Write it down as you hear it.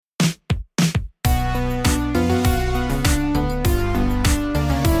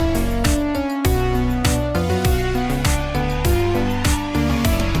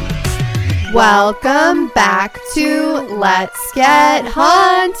Welcome back to Let's Get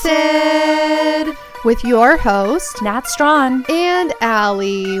Haunted with your host, Nat Strawn and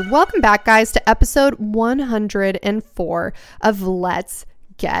Allie. Welcome back, guys, to episode 104 of Let's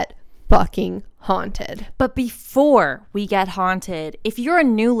Get Fucking Haunted. But before we get haunted, if you're a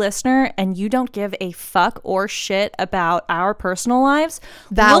new listener and you don't give a fuck or shit about our personal lives,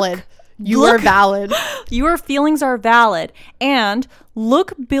 valid. You are valid. Your feelings are valid. And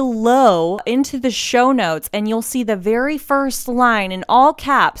look below into the show notes and you'll see the very first line in all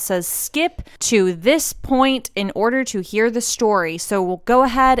caps says skip to this point in order to hear the story. So we'll go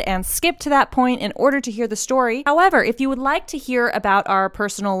ahead and skip to that point in order to hear the story. However, if you would like to hear about our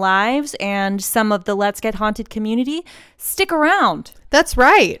personal lives and some of the Let's Get Haunted community, stick around. That's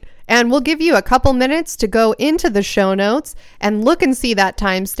right. And we'll give you a couple minutes to go into the show notes and look and see that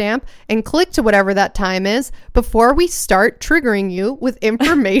timestamp and click to whatever that time is before we start triggering you with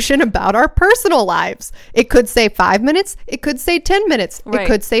information about our personal lives. It could say 5 minutes. It could say 10 minutes. Right. It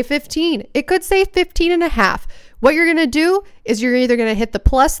could say 15. It could say 15 and a half. What you're going to do is you're either going to hit the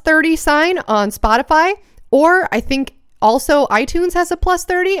plus 30 sign on Spotify, or I think also iTunes has a plus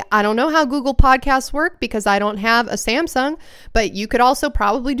 30. I don't know how Google Podcasts work because I don't have a Samsung, but you could also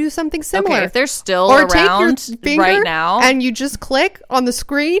probably do something similar. Okay, if they're still around take your finger right now, and you just click on the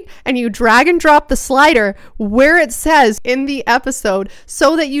screen and you drag and drop the slider where it says in the episode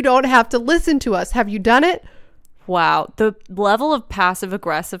so that you don't have to listen to us. Have you done it? Wow. The level of passive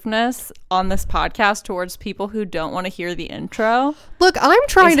aggressiveness on this podcast towards people who don't want to hear the intro. Look, I'm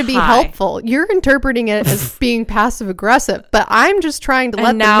trying to be helpful. You're interpreting it as being passive aggressive, but I'm just trying to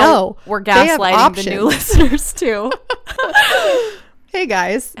let them know. We're gaslighting the new listeners too. Hey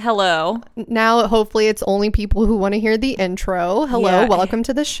guys. Hello. Now, hopefully it's only people who want to hear the intro. Hello, welcome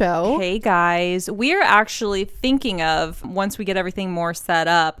to the show. Hey guys. We're actually thinking of, once we get everything more set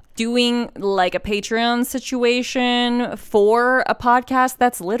up, doing like a Patreon situation for a podcast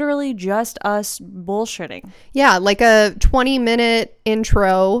that's literally just us bullshitting. Yeah, like a 20-minute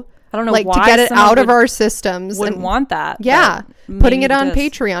intro. I don't know, like, why to get it out of our systems. Wouldn't want that. Yeah, putting it on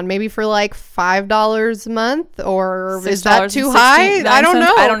Patreon, maybe for like $5 a month, or is that too high? I don't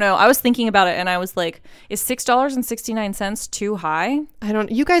know. I don't know. I was thinking about it, and I was like, is $6.69 too high? I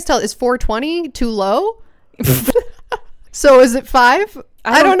don't. You guys tell. Is $4.20 too low? So is it $5?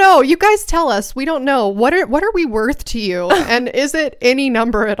 I don't know. You guys tell us. We don't know. What are we worth to you? And is it any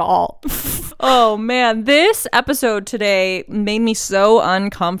number at all? Oh man, this episode today made me so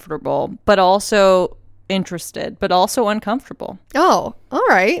uncomfortable, but also interested, but also uncomfortable. Oh, all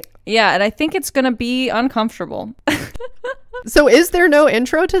right. Yeah, and I think it's going to be uncomfortable. So is there no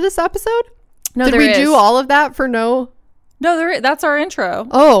intro to this episode? No, Did we do all of that for no? No, that's our intro.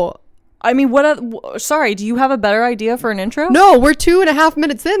 Oh. I mean, sorry, do you have a better idea for an intro? No, we're 2.5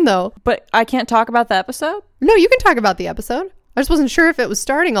 minutes in, though. But I can't talk about the episode? No, you can talk about the episode. I just wasn't sure if it was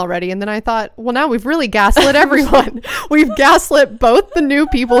starting already. And then I thought, well, now we've really gaslit everyone. We've gaslit both the new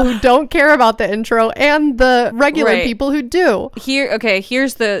people who don't care about the intro and the regular people who do.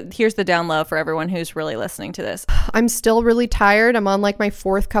 Here's the down low for everyone who's really listening to this. I'm still really tired. I'm on like my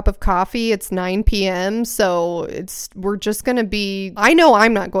 4th cup of coffee. It's 9 p.m. So we're just going to be, I know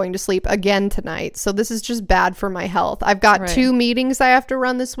I'm not going to sleep again tonight. So this is just bad for my health. I've got 2 meetings I have to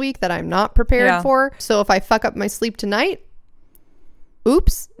run this week that I'm not prepared for. So if I fuck up my sleep tonight,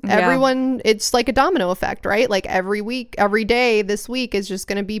 oops, everyone, it's like a domino effect, right? Like every week, every day this week is just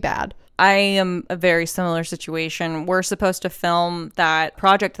going to be bad. I am a very similar situation. We're supposed to film that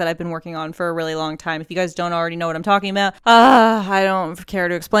project that I've been working on for a really long time. If you guys don't already know what I'm talking about, I don't care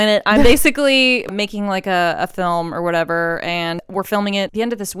to explain it. I'm basically making like a film or whatever, and we're filming it at the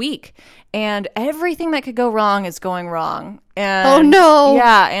end of this week. And everything that could go wrong is going wrong. And oh no.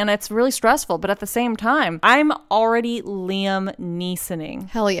 Yeah, and it's really stressful. But at the same time, I'm already Liam Neesoning.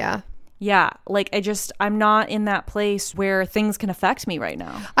 Hell yeah. Yeah, like I'm not in that place where things can affect me right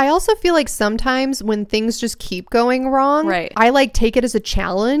now. I also feel like sometimes when things just keep going wrong, I like take it as a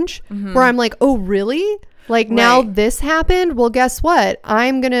challenge where I'm like, oh, really? Like now this happened? Well, guess what?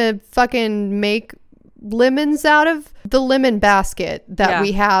 I'm going to fucking make lemons out of the lemon basket that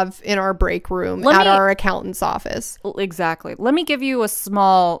we have in our break room at our accountant's office. Exactly. Let me give you a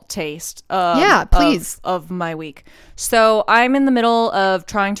small taste of my week. So I'm in the middle of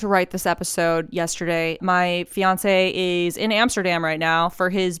trying to write this episode yesterday. My fiance is in Amsterdam right now.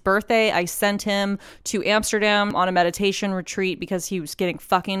 For his birthday, I sent him to Amsterdam on a meditation retreat because he was getting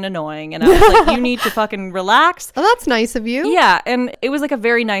fucking annoying. And I was like, you need to fucking relax. Oh, that's nice of you. Yeah. And it was like a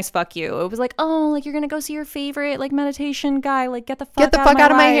very nice fuck you. It was like, oh, like you're going to go see your favorite like meditation sanitation guy, like get the fuck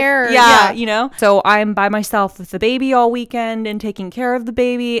out of my hair. Yeah, you know? So I'm by myself with the baby all weekend and taking care of the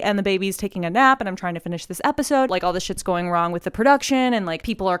baby, and the baby's taking a nap, and I'm trying to finish this episode. Like all this shit's going wrong with the production, and like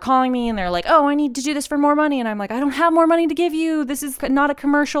people are calling me and they're like, oh, I need to do this for more money. And I'm like, I don't have more money to give you. This is not a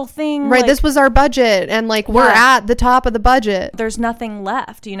commercial thing. Right. Like, this was our budget, and like we're at the top of the budget. There's nothing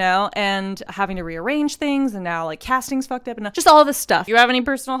left, you know, and having to rearrange things, and now like casting's fucked up, and just all this stuff. You have any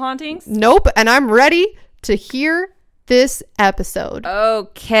personal hauntings? Nope. And I'm ready to hear this episode.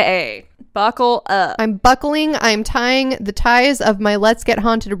 Okay. Buckle up. I'm buckling. I'm tying the ties of my Let's Get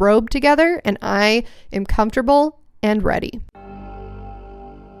Haunted robe together, and I am comfortable and ready.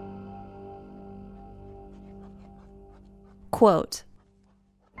 Quote,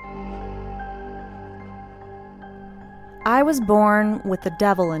 I was born with the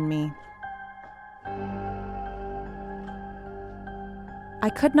devil in me. I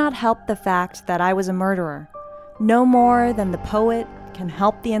could not help the fact that I was a murderer, no more than the poet can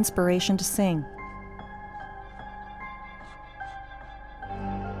help the inspiration to sing.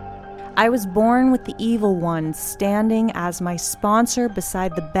 I was born with the evil one standing as my sponsor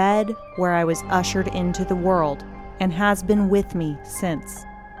beside the bed where I was ushered into the world, and has been with me since.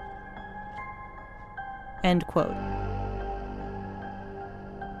 End quote.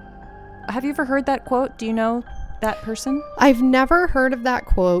 Have you ever heard that quote? Do you know that person? I've never heard of that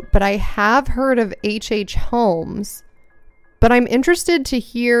quote, but I have heard of H.H. Holmes. But I'm interested to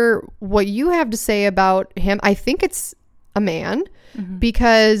hear what you have to say about him. I think it's a man,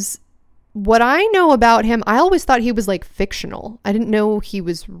 because what I know about him, I always thought he was like fictional. I didn't know he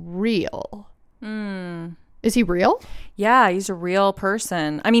was real. Is he real? Yeah, he's a real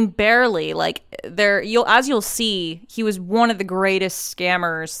person. I mean, barely. Like you'll see, he was one of the greatest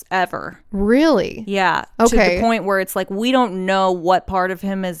scammers ever. Really? Yeah. Okay. To the point where it's like we don't know what part of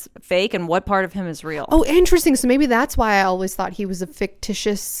him is fake and what part of him is real. Oh, interesting. So maybe that's why I always thought he was a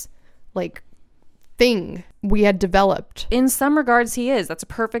fictitious like thing we had developed. In some regards, he is. That's a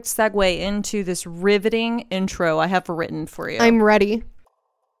perfect segue into this riveting intro I have written for you. I'm ready.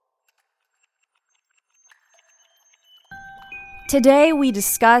 Today we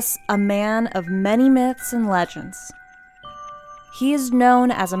discuss a man of many myths and legends. He is known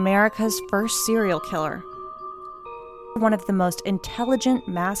as America's first serial killer, one of the most intelligent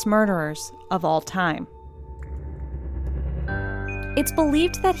mass murderers of all time. It's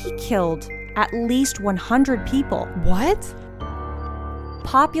believed that he killed at least 100 people. What?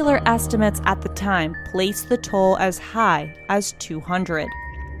 Popular estimates at the time placed the toll as high as 200.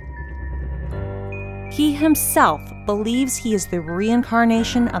 He himself believes he is the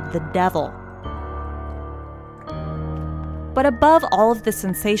reincarnation of the devil. But above all of the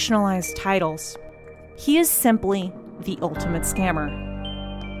sensationalized titles, he is simply the ultimate scammer.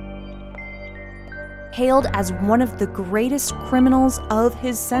 Hailed as one of the greatest criminals of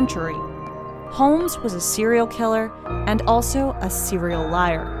his century, Holmes was a serial killer and also a serial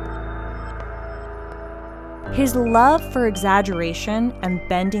liar. His love for exaggeration and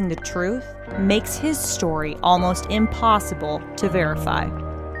bending the truth makes his story almost impossible to verify.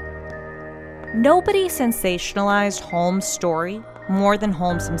 Nobody sensationalized Holmes' story more than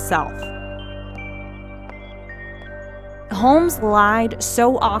Holmes himself. Holmes lied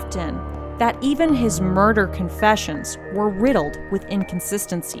so often that even his murder confessions were riddled with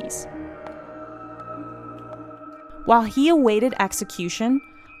inconsistencies. While he awaited execution,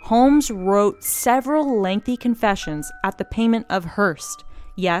 Holmes wrote several lengthy confessions at the payment of Hearst.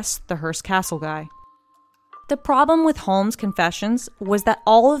 Yes, the Hearst Castle guy. The problem with Holmes' confessions was that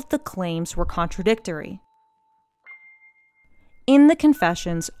all of the claims were contradictory. In the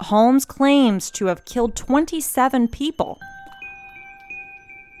confessions, Holmes claims to have killed 27 people,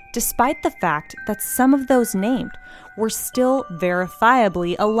 despite the fact that some of those named were still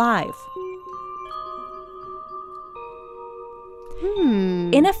verifiably alive.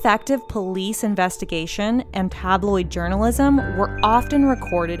 Ineffective police investigation and tabloid journalism were often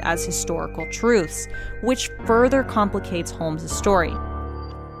recorded as historical truths, which further complicates Holmes' story.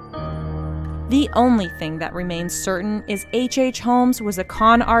 The only thing that remains certain is H.H. Holmes was a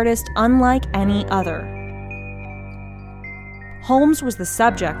con artist unlike any other. Holmes was the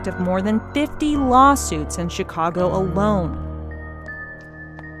subject of more than 50 lawsuits in Chicago alone.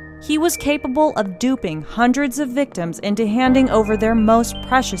 He was capable of duping hundreds of victims into handing over their most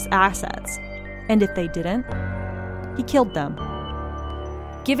precious assets. And if they didn't, he killed them.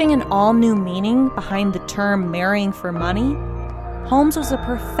 Giving an all-new meaning behind the term marrying for money, Holmes was a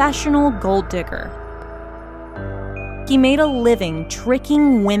professional gold digger. He made a living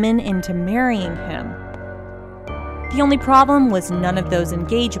tricking women into marrying him. The only problem was none of those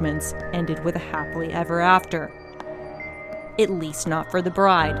engagements ended with a happily ever after. at least not for the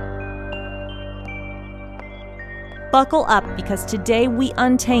bride. Buckle up, because today we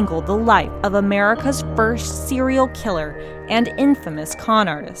untangle the life of America's first serial killer and infamous con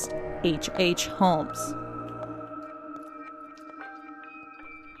artist, H.H. Holmes.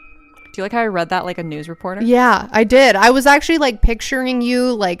 Do you like how I read that like a news reporter? Yeah, I did. I was actually like picturing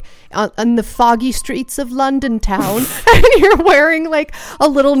you like on the foggy streets of London town and you're wearing like a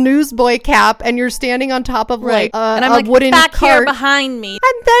little newsboy cap and you're standing on top of like and I'm a like wooden back cart. here behind me.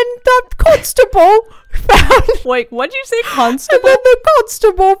 And then the constable found... Wait, what'd you say, And constable? then the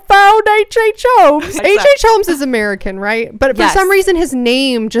constable found H.H. Holmes. Exactly. H.H. Holmes is American, right? But for Yes. some reason, his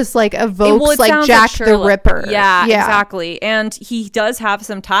name just like evokes it like sounds Jack the Sherlock. Ripper. Yeah, exactly. And he does have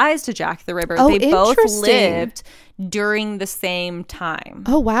some ties to Jack the Ripper. Oh, they both interesting. lived during the same time.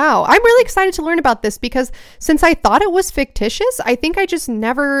 Oh, wow. I'm really excited to learn about this because since I thought it was fictitious, I think I just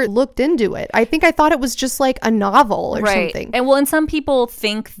never looked into it. I think I thought it was just like a novel or something. And some people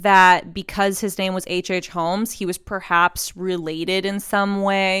think that because his name was H.H. Holmes, he was perhaps related in some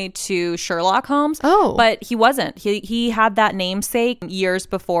way to Sherlock Holmes. Oh. But he wasn't. He had that namesake years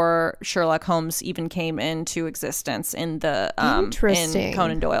before Sherlock Holmes even came into existence in the Interesting. in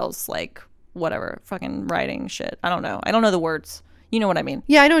Conan Doyle's like whatever fucking writing shit. I don't know the words. You know what I mean.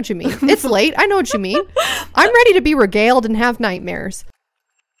 Yeah, I know what you mean. It's late. I know what you mean. I'm ready to be regaled and have nightmares.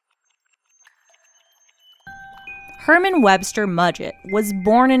 Herman Webster Mudgett was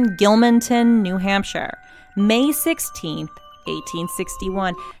born in Gilmanton, New Hampshire, May 16th,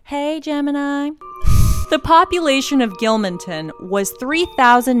 1861. Hey, Gemini. The population of Gilmanton was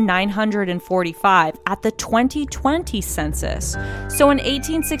 3,945 at the 2020 census. So in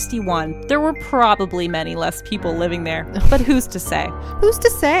 1861, there were probably many less people living there. But who's to say? Who's to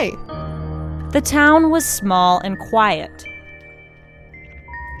say? The town was small and quiet.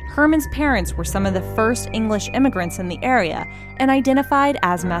 Herman's parents were some of the first English immigrants in the area and identified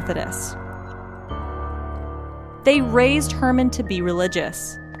as Methodists. They raised Herman to be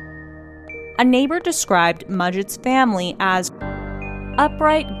religious. A neighbor described Mudgett's family as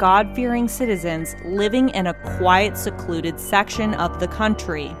upright, God-fearing citizens living in a quiet, secluded section of the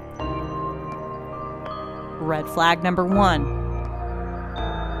country. Red flag number 1.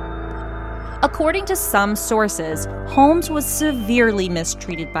 According to some sources, Holmes was severely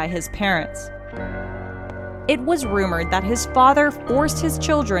mistreated by his parents. It was rumored that his father forced his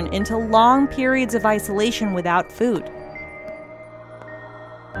children into long periods of isolation without food.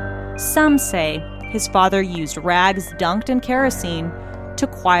 Some say his father used rags dunked in kerosene to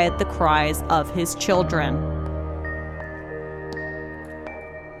quiet the cries of his children.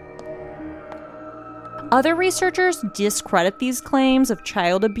 Other researchers discredit these claims of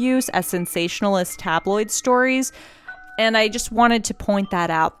child abuse as sensationalist tabloid stories, and I just wanted to point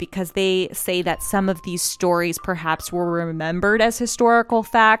that out because they say that some of these stories perhaps were remembered as historical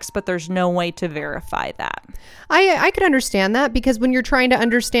facts, but there's no way to verify that. I could understand that because when you're trying to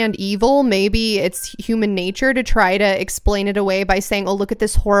understand evil, maybe it's human nature to try to explain it away by saying, oh, look at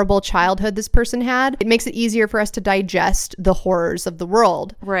this horrible childhood this person had. It makes it easier for us to digest the horrors of the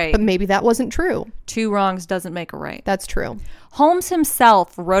world. Right. But maybe that wasn't true. 2 wrongs doesn't make a right. That's true. Holmes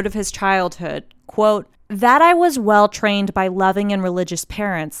himself wrote of his childhood, quote, "That I was well trained by loving and religious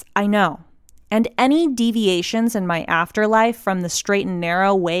parents, I know. And any deviations in my afterlife from the straight and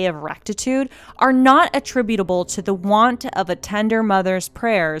narrow way of rectitude are not attributable to the want of a tender mother's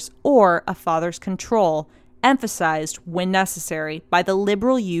prayers or a father's control, emphasized, when necessary, by the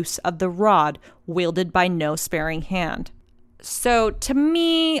liberal use of the rod wielded by no sparing hand." So to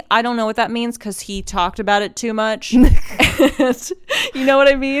me, I don't know what that means because he talked about it too much. You know what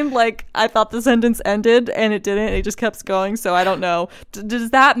I mean? Like, I thought the sentence ended and it didn't. It just kept going. So I don't know.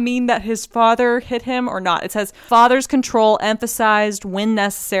 Does that mean that his father hit him or not? It says, father's control emphasized when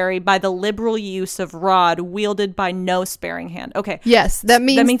necessary by the liberal use of rod wielded by no sparing hand. Okay. Yes, that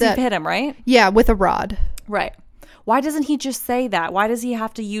means he hit him, right? Yeah, with a rod. Right. Why doesn't he just say that? Why does he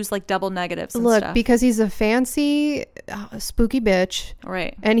have to use like double negatives and stuff? Because he's a fancy, spooky bitch.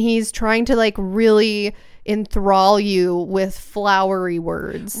 Right. And he's trying to like really enthrall you with flowery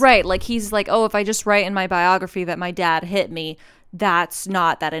words. Right. Like he's like, oh, if I just write in my biography that my dad hit me, that's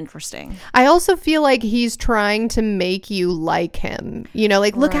not that interesting. I also feel like he's trying to make you like him. You know,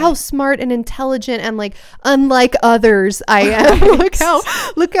 like, look how smart and intelligent and like unlike others I am.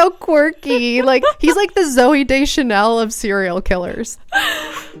 look how quirky. Like, he's like the Zooey Deschanel of serial killers.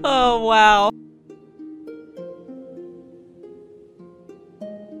 Oh, wow.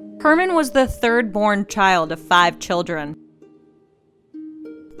 Herman was the third born child of 5 children.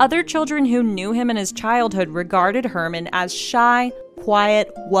 Other children who knew him in his childhood regarded Herman as shy,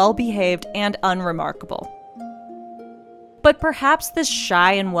 quiet, well-behaved, and unremarkable. But perhaps this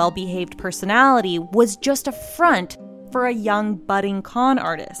shy and well-behaved personality was just a front for a young budding con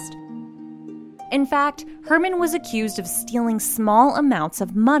artist. In fact, Herman was accused of stealing small amounts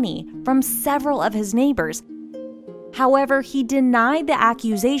of money from several of his neighbors. However, he denied the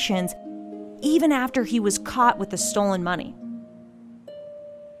accusations even after he was caught with the stolen money.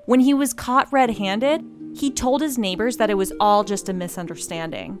 When he was caught red-handed, he told his neighbors that it was all just a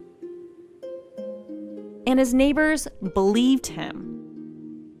misunderstanding. And his neighbors believed him.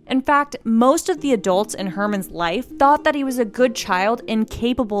 In fact, most of the adults in Herman's life thought that he was a good child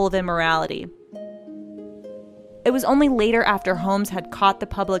incapable of immorality. It was only later, after Holmes had caught the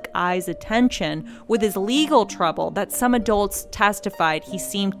public eye's attention with his legal trouble, that some adults testified he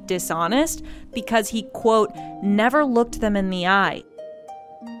seemed dishonest because he, quote, never looked them in the eye.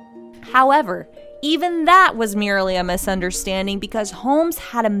 However, even that was merely a misunderstanding because Holmes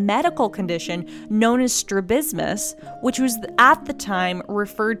had a medical condition known as strabismus, which was at the time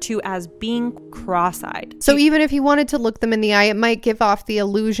referred to as being cross-eyed. So even if he wanted to look them in the eye, it might give off the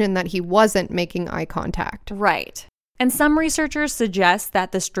illusion that he wasn't making eye contact. Right. And some researchers suggest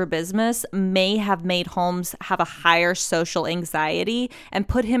that the strabismus may have made Holmes have a higher social anxiety and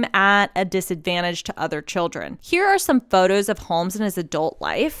put him at a disadvantage to other children. Here are some photos of Holmes in his adult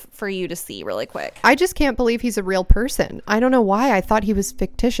life for you to see really quick. I just can't believe he's a real person. I don't know why I thought he was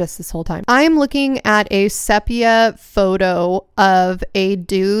fictitious this whole time. I'm looking at a sepia photo of a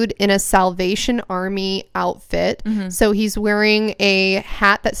dude in a Salvation Army outfit. Mm-hmm. So he's wearing a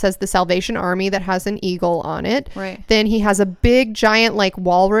hat that says the Salvation Army that has an eagle on it. Right. Then he has a big giant like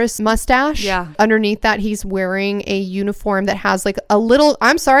walrus mustache. Yeah. Underneath that, he's wearing a uniform that has like a little,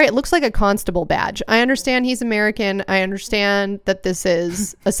 I'm sorry, it looks like a constable badge. I understand he's American. I understand that this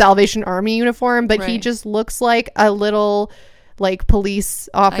is a Salvation Army uniform, but he just looks like a little like police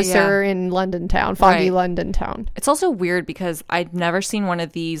officer in London town, foggy London town. It's also weird because I'd never seen one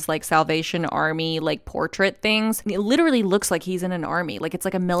of these like Salvation Army like portrait things. It literally looks like he's in an army. Like it's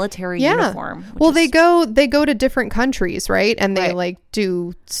like a military uniform. Well, they go to different countries, right? And they like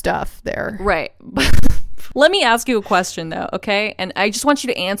do stuff there. Right. Let me ask you a question, though, okay? And I just want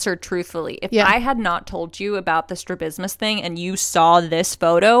you to answer truthfully. If I had not told you about the strabismus thing and you saw this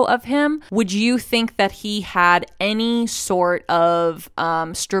photo of him, would you think that he had any sort of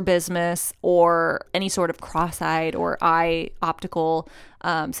strabismus or any sort of cross-eyed or eye optical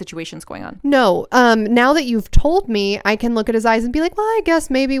situations going on? No. Now that you've told me, I can look at his eyes and be like, well, I guess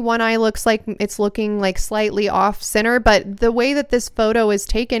maybe one eye looks like it's looking like slightly off center, but the way that this photo is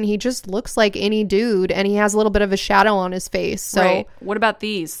taken, he just looks like any dude and he has a little bit of a shadow on his face. So what about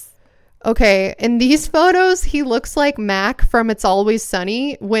these? Okay, in these photos, he looks like Mac from It's Always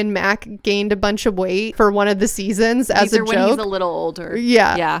Sunny when Mac gained a bunch of weight for one of the seasons as a joke. When he's a little older.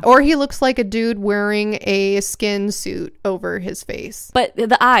 Yeah. Or he looks like a dude wearing a skin suit over his face. But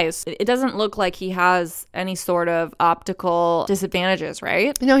the eyes, it doesn't look like he has any sort of optical disadvantages,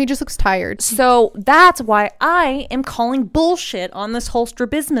 right? No, he just looks tired. So that's why I am calling bullshit on this whole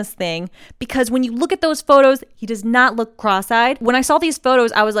strabismus thing, because when you look at those photos, he does not look cross-eyed. When I saw these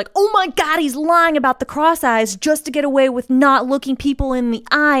photos, I was like, oh my God, he's lying about the cross eyes just to get away with not looking people in the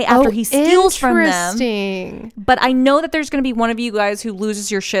eye after he steals from them. But I know that there's going to be one of you guys who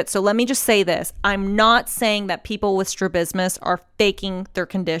loses your shit. So let me just say this. I'm not saying that people with strabismus are faking their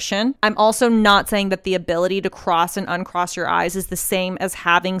condition. I'm also not saying that the ability to cross and uncross your eyes is the same as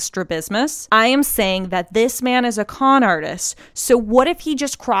having strabismus. I am saying that this man is a con artist. So what if he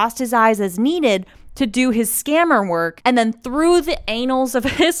just crossed his eyes as needed to do his scammer work, and then through the annals of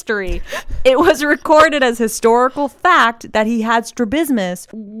history, it was recorded as historical fact that he had strabismus,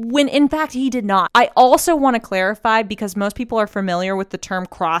 when in fact he did not. I also want to clarify, because most people are familiar with the term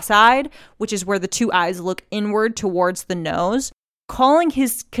cross-eyed, which is where the two eyes look inward towards the nose. Calling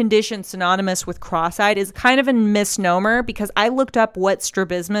his condition synonymous with cross-eyed is kind of a misnomer, because I looked up what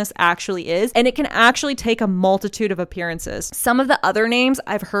strabismus actually is, and it can actually take a multitude of appearances. Some of the other names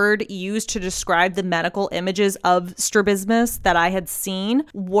I've heard used to describe the medical images of strabismus that I had seen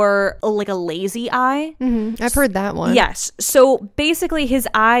were like a lazy eye. Mm-hmm. I've heard that one. Yes. So basically his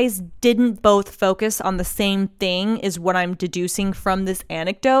eyes didn't both focus on the same thing, is what I'm deducing from this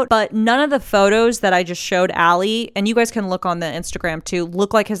anecdote. But none of the photos that I just showed Allie, and you guys can look on the Instagram too,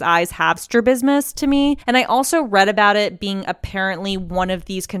 look like his eyes have strabismus to me. And I also read about it being apparently one of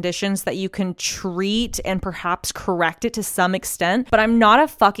these conditions that you can treat and perhaps correct it to some extent. But I'm not a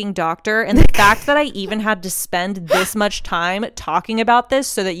fucking doctor, and the fact that I even had to spend this much time talking about this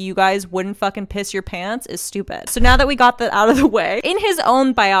so that you guys wouldn't fucking piss your pants is stupid. So now that we got that out of the way, in his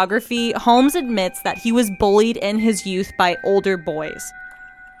own biography, Holmes admits that he was bullied in his youth by older boys.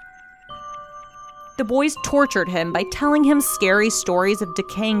 The boys tortured him by telling him scary stories of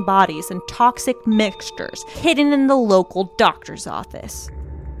decaying bodies and toxic mixtures hidden in the local doctor's office.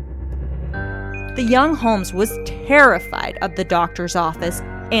 The young Holmes was terrified of the doctor's office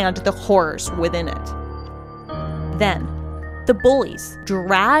and the horrors within it. Then, the bullies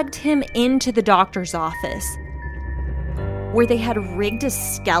dragged him into the doctor's office, where they had rigged a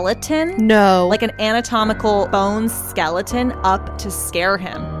skeleton, like an anatomical bone skeleton, up to scare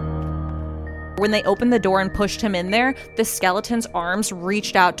him. When they opened the door and pushed him in there, the skeleton's arms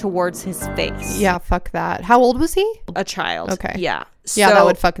reached out towards his face. Yeah, fuck that. How old was he? A child. Okay. Yeah. Yeah, that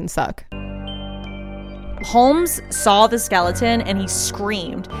would fucking suck. Holmes saw the skeleton and he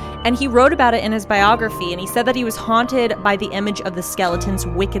screamed, and he wrote about it in his biography, and he said that he was haunted by the image of the skeleton's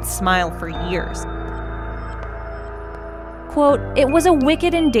wicked smile for years. Quote, "It was a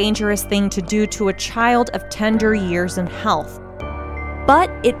wicked and dangerous thing to do to a child of tender years and health,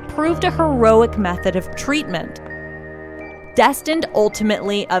 but it proved a heroic method of treatment, destined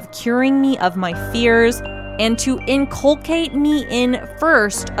ultimately of curing me of my fears and to inculcate me in,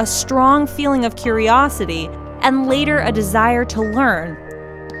 first, a strong feeling of curiosity and later a desire to learn,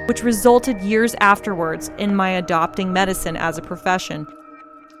 which resulted years afterwards in my adopting medicine as a profession."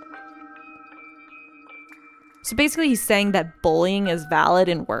 So basically he's saying that bullying is valid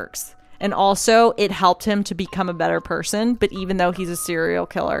and works. And also, it helped him to become a better person, but even though he's a serial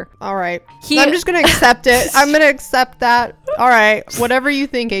killer. All right. I'm just going to accept it. I'm going to accept that. All right. Whatever you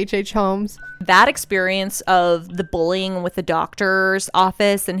think, H.H. Holmes. That experience of the bullying with the doctor's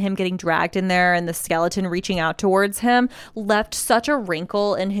office and him getting dragged in there and the skeleton reaching out towards him left such a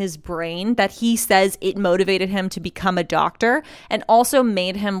wrinkle in his brain that he says it motivated him to become a doctor and also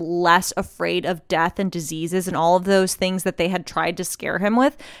made him less afraid of death and diseases and all of those things that they had tried to scare him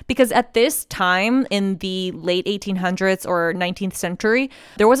with. Because at this time in the late 1800s or 19th century,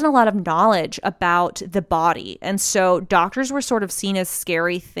 there wasn't a lot of knowledge about the body. And so doctors were sort of seen as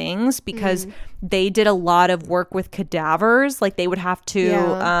scary things because they did a lot of work with cadavers. Like they would have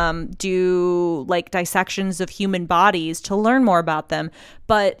to do like dissections of human bodies to learn more about them.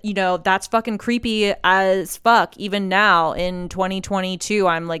 But, you know, that's fucking creepy as fuck. Even now in 2022,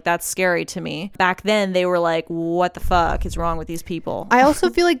 I'm like, that's scary to me. Back then, they were like, what the fuck is wrong with these people? I also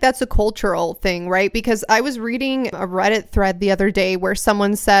feel like that's a cultural thing, right? Because I was reading a Reddit thread the other day where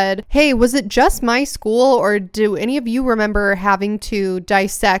someone said, hey, was it just my school or do any of you remember having to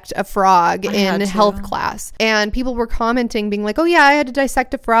dissect a frog in health class? And people were commenting being like, oh yeah, I had to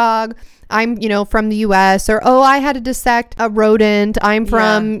dissect a frog. I'm, you know, from the US, or, oh, I had to dissect a rodent. I'm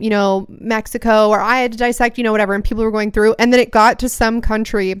from, you know, Mexico, or I had to dissect, you know, whatever. And people were going through. And then it got to some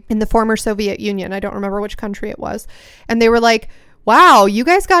country in the former Soviet Union. I don't remember which country it was. And they were like, wow, you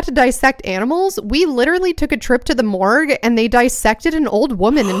guys got to dissect animals? We literally took a trip to the morgue and they dissected an old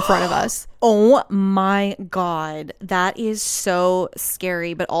woman in front of us. Oh my God. That is so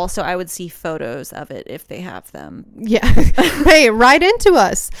scary. But also I would see photos of it if they have them. Yeah. Hey, write into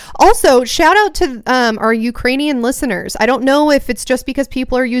us. Also, shout out to our Ukrainian listeners. I don't know if it's just because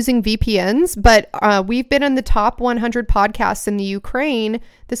people are using VPNs, but we've been in the top 100 podcasts in the Ukraine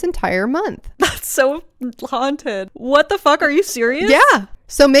this entire month. That's so haunted. What the fuck? Are you serious? Yeah.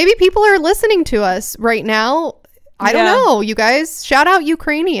 So maybe people are listening to us right now. I don't know, you guys. Shout out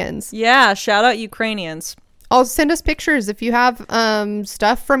Ukrainians. Yeah, shout out Ukrainians. I'll send us pictures if you have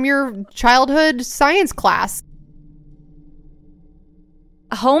stuff from your childhood science class.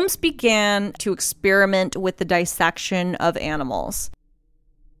 Holmes began to experiment with the dissection of animals,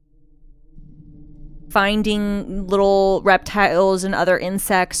 finding little reptiles and other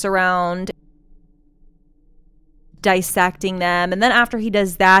insects around, dissecting them. And then after he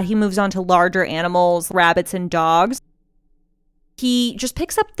does that, he moves on to larger animals, rabbits and dogs. He just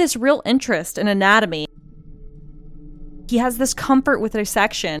picks up this real interest in anatomy. He has this comfort with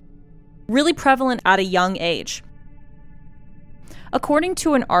dissection, really prevalent at a young age. According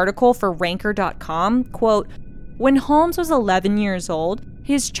to an article for Ranker.com, quote, when Holmes was 11 years old,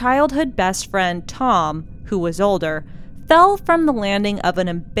 his childhood best friend, Tom, who was older, fell from the landing of an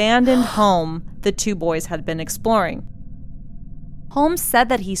abandoned home the two boys had been exploring. Holmes said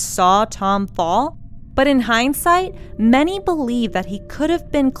that he saw Tom fall, but in hindsight, many believe that he could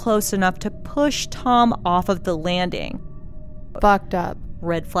have been close enough to push Tom off of the landing. Fucked up.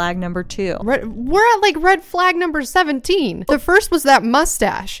 Red flag number 2. We're at like red flag number 17. The first was that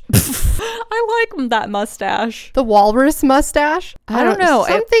mustache. I like that mustache. The walrus mustache? I don't know.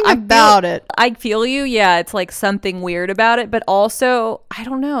 Something about it. I feel you. Yeah, it's like something weird about it. But also, I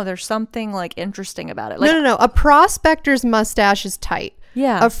don't know. There's something like interesting about it. Like, No. A prospector's mustache is tight.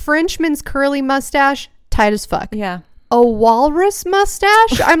 Yeah. A Frenchman's curly mustache, tight as fuck. Yeah. a walrus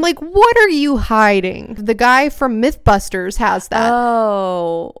mustache? I'm like, what are you hiding? The guy from Mythbusters has that.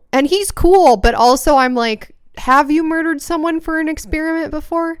 Oh. And he's cool, but also I'm like, have you murdered someone for an experiment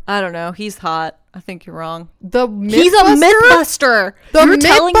before? I don't know. He's hot. I think you're wrong. He's a Mythbuster. The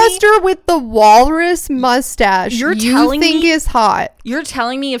Mythbuster with the walrus mustache you think is hot. You're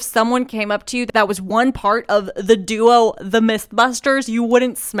telling me if someone came up to you that was one part of the duo the Mythbusters, you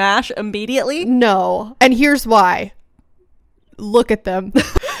wouldn't smash immediately? No. And here's why. Look at them.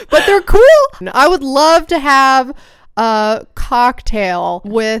 But they're cool. I would love to have a cocktail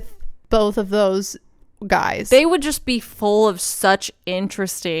with both of those guys. They would just be full of such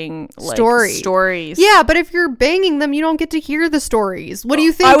interesting stories. Yeah, but if you're banging them, you don't get to hear the stories. What do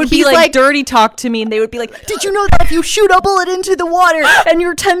you think? I would be like, dirty talk to me, and they would be like, did you know that if you shoot a bullet into the water and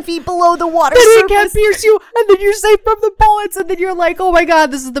you're 10 feet below the water surface, it can't pierce you, and then you're safe from the bullets, and then you're like, oh my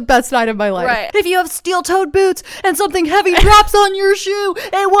god, this is the best night of my life. Right. If you have steel-toed boots and something heavy drops on your shoe,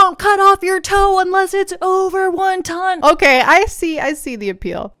 it won't cut off your toe unless it's over 1 ton. Okay, I see the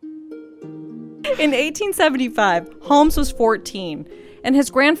appeal. In 1875, Holmes was 14, and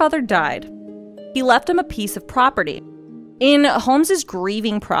his grandfather died. He left him a piece of property. In Holmes's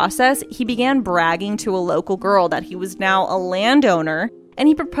grieving process, he began bragging to a local girl that he was now a landowner, and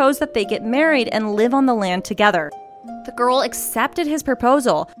he proposed that they get married and live on the land together. The girl accepted his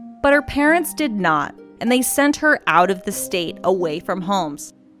proposal, but her parents did not, and they sent her out of the state away from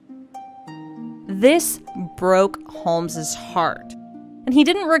Holmes. This broke Holmes's heart. And he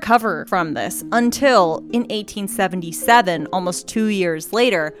didn't recover from this until in 1877, almost 2 years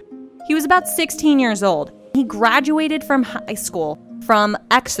later. He was about 16 years old. He graduated from high school from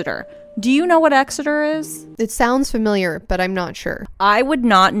Exeter. Do you know what Exeter is? It sounds familiar, but I'm not sure. I would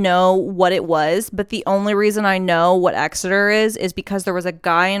not know what it was, but the only reason I know what Exeter is because there was a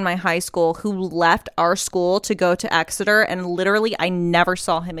guy in my high school who left our school to go to Exeter, and literally I never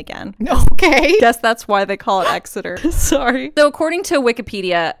saw him again. Okay. Guess that's why they call it Exeter. Sorry. So according to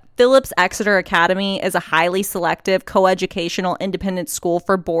Wikipedia, Phillips Exeter Academy is a highly selective, coeducational, independent school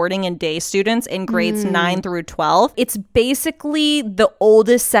for boarding and day students in grades 9 through 12. It's basically the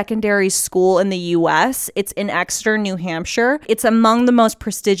oldest secondary school in the U.S. It's in Exeter, New Hampshire. It's among the most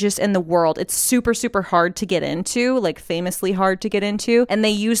prestigious in the world. It's super, super hard to get into, like famously hard to get into. And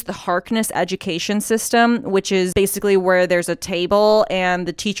they use the Harkness education system, which is basically where there's a table and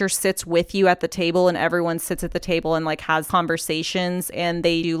the teacher sits with you at the table and everyone sits at the table and like has conversations, and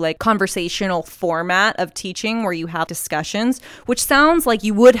they do like conversational format of teaching where you have discussions, which sounds like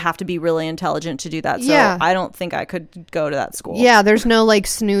you would have to be really intelligent to do that. So yeah. I don't think I could go to that school. Yeah, there's no like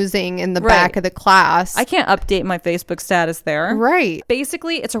snoozing in the back of the class. I can't update my Facebook status there. Right.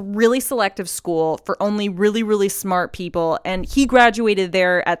 Basically, it's a really selective school for only really, really smart people, and he graduated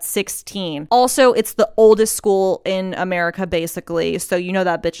there at 16. Also, it's the oldest school in America, basically, so you know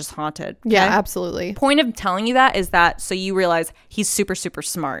that bitch is haunted. Okay? Yeah, absolutely. Point of telling you that is that so you realize he's super, super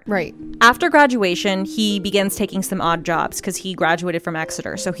smart. Right. After graduation, he begins taking some odd jobs because he graduated from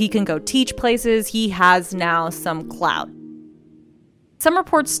Exeter, so he can go teach places. He has now some clout. Some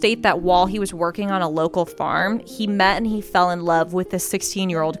reports state that while he was working on a local farm, he met and he fell in love with this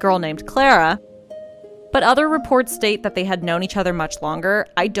 16-year-old girl named Clara. But other reports state that they had known each other much longer.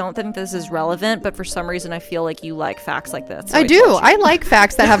 I don't think this is relevant, but for some reason I feel like you like facts like this. So I do. I like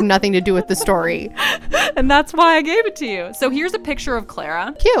facts that have nothing to do with the story. And that's why I gave it to you. So here's a picture of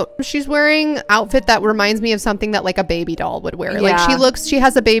Clara. Cute. She's wearing an outfit that reminds me of something that like a baby doll would wear. Yeah. Like she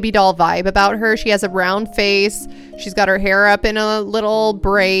has a baby doll vibe about her. She has a round face. She's got her hair up in a little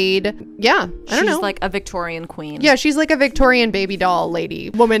braid. Yeah. I don't know. She's like a Victorian queen. Yeah, she's like a Victorian baby doll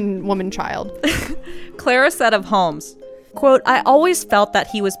lady. Woman child. Clara said of Holmes, quote, "I always felt that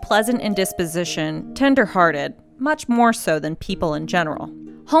he was pleasant in disposition, tender-hearted, much more so than people in general."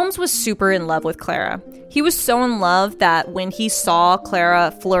 Holmes was super in love with Clara. He was so in love that when he saw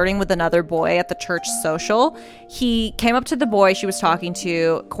Clara flirting with another boy at the church social, he came up to the boy she was talking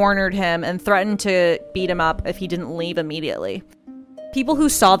to, cornered him, and threatened to beat him up if he didn't leave immediately. People who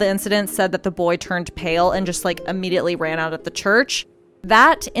saw the incident said that the boy turned pale and just like immediately ran out of the church.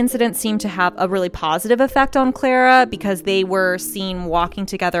 That incident seemed to have a really positive effect on Clara because they were seen walking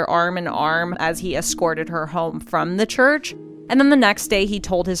together arm in arm as he escorted her home from the church. And then the next day he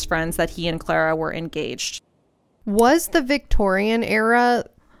told his friends that he and Clara were engaged. Was the Victorian era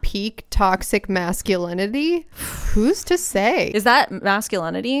peak toxic masculinity? Who's to say? Is that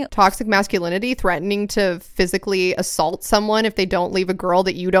masculinity? Toxic masculinity, threatening to physically assault someone if they don't leave a girl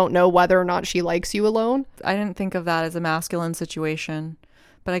that you don't know whether or not she likes you alone? I didn't think of that as a masculine situation.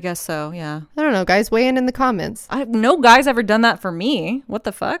 But I guess so, yeah. I don't know, guys. Weigh in the comments. No guy's ever done that for me. What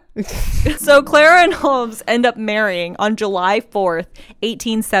the fuck? So Clara and Holmes end up marrying on July 4th,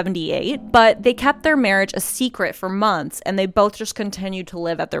 1878. But they kept their marriage a secret for months, and they both just continued to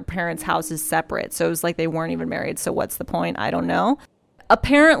live at their parents' houses separate. So it was like they weren't even married. So what's the point? I don't know.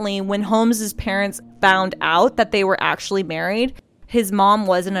 Apparently, when Holmes's parents found out that they were actually married, his mom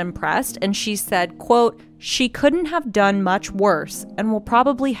wasn't impressed, and she said, quote, "She couldn't have done much worse and will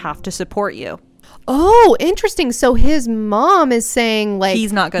probably have to support you." Oh, interesting. So his mom is saying, like,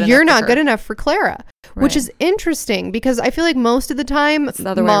 He's not good you're enough not for good her. enough for Clara, which Right. is interesting because I feel like most of the time the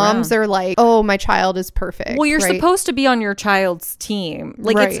other way moms around. are like, oh, my child is perfect. Well, you're right? supposed to be on your child's team.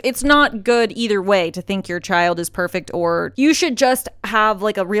 Like, Right. it's not good either way to think your child is perfect, or you should just have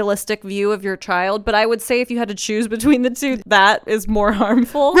like a realistic view of your child. But I would say if you had to choose between the two, that is more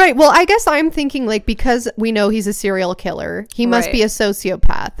harmful. Right. Well, I guess I'm thinking like because we know he's a serial killer, he must Right. be a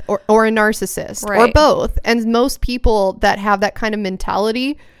sociopath or a narcissist or Right. both. And most people that have that kind of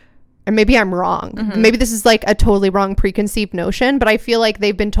mentality, and maybe I'm wrong. Mm-hmm. Maybe this is like a totally wrong preconceived notion, but I feel like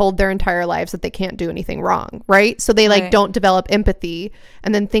they've been told their entire lives that they can't do anything wrong, right? So they like Right. don't develop empathy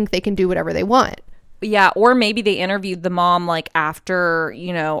and then think they can do whatever they want. Yeah, or maybe they interviewed the mom like after,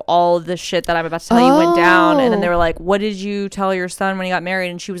 you know, all the shit that I'm about to tell you went down, and then they were like, "What did you tell your son when he got married?"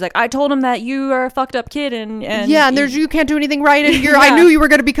 And she was like, "I told him that you are a fucked up kid, and Yeah, and there's you can't do anything right, and I Yeah. knew you were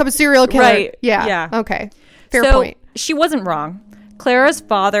going to become a serial killer. Right. Yeah. Yeah. Okay. Fair so point. she wasn't wrong. Clara's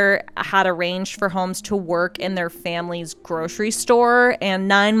father had arranged for Holmes to work in their family's grocery store, and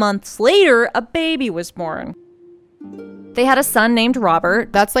 9 months later, a baby was born. They had a son named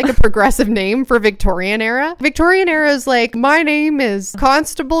Robert. That's like a progressive name for Victorian era. Victorian era is like, my name is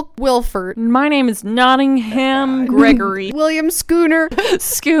Constable Wilford. My name is Nottingham Gregory William Schooner.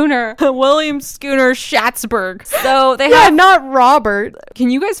 Schooner. William Schooner Schatzberg. So they Yeah, have... not Robert. Can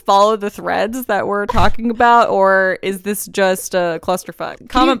you guys follow the threads that we're talking about, or is this just a clusterfuck?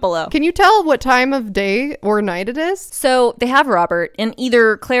 Comment below. Can you tell what time of day or night it is? So they have Robert, and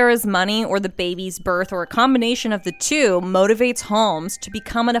either Clara's money or the baby's birth or a combination of the two motivates Holmes to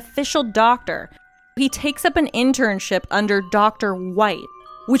become an official doctor. He takes up an internship under Dr. White,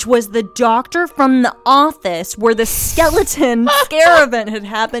 which was the doctor from the office where the skeleton scare event had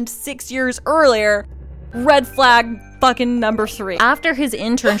happened 6 years earlier. Red flag fucking number 3. After his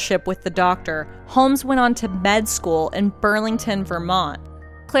internship with the doctor, Holmes went on to med school in Burlington, Vermont.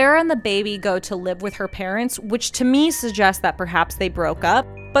 Clara and the baby go to live with her parents, which to me suggests that perhaps they broke up,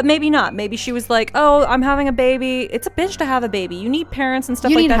 but maybe not. Maybe she was like, "Oh, I'm having a baby. It's a bitch to have a baby. You need parents and stuff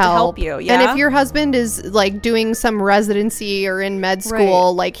You like need that help. to help you." Yeah. And if your husband is like doing some residency or in med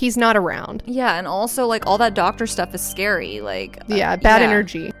school, like he's not around. Yeah, and also like all that doctor stuff is scary. Like Yeah, bad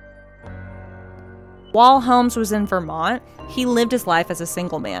energy. While Holmes was in Vermont, he lived his life as a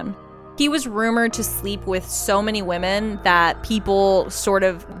single man. He was rumored to sleep with so many women that people sort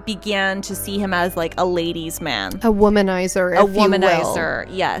of began to see him as like a ladies' man. A womanizer, A if you will. womanizer,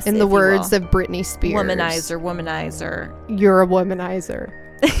 yes. In if the you words will. of Britney Spears. Womanizer. You're a womanizer.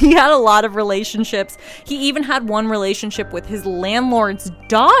 He had a lot of relationships. He even had one relationship with his landlord's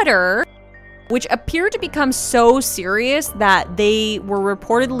daughter, which appeared to become so serious that they were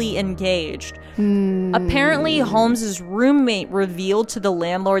reportedly engaged. Apparently, Holmes's roommate revealed to the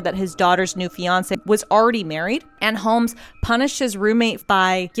landlord that his daughter's new fiance was already married, and Holmes punished his roommate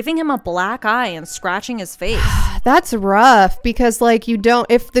by giving him a black eye and scratching his face. That's rough because like you don't,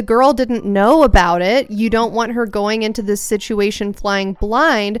 if the girl didn't know about it, you don't want her going into this situation flying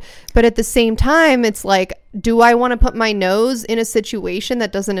blind. But at the same time, it's like, do I want to put my nose in a situation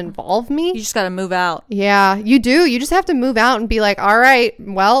that doesn't involve me? You just got to move out. Yeah, you do. You just have to move out and be like, all right,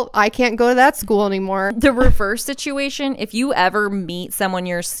 well, I can't go to that school anymore. The reverse situation, if you ever meet someone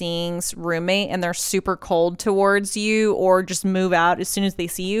you're seeing's roommate and they're super cold towards you or just move out as soon as they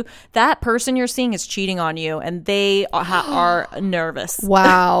see you, that person you're seeing is cheating on you and they are nervous.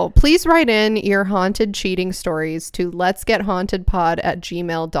 Wow. Please write in your haunted cheating stories to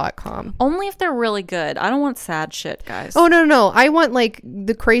letsgethauntedpod@gmail.com. Only if they're really good. I don't want sad shit, guys. Oh, no. I want like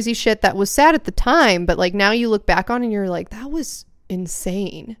the crazy shit that was sad at the time, but like now you look back on and you're like, that was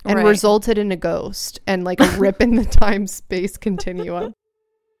insane and Right. resulted in a ghost and like a rip in the time-space continuum.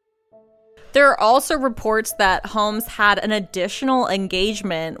 There are also reports that Holmes had an additional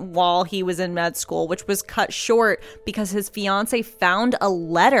engagement while he was in med school, which was cut short because his fiance found a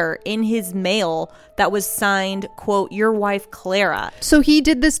letter in his mail that was signed, quote, "Your wife Clara." So he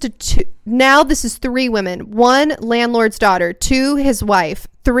did this to two. now this is 3 women. 1, landlord's daughter. 2, his wife.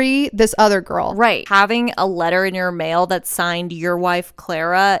 3, this other girl. Right. Having a letter in your mail that's signed your wife,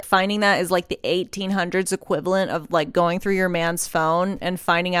 Clara, finding that is like the 1800s equivalent of like going through your man's phone and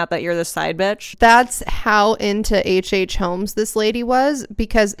finding out that you're the side bitch. That's how into H.H. Holmes this lady was,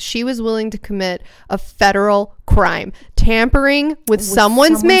 because she was willing to commit a federal crime. Tampering with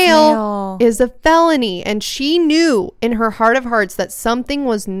someone's mail is a felony. And she knew in her heart of hearts that something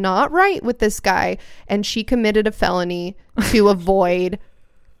was not right with this guy. And she committed a felony to avoid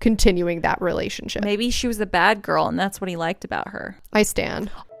continuing that relationship. Maybe she was a bad girl and that's what he liked about her. I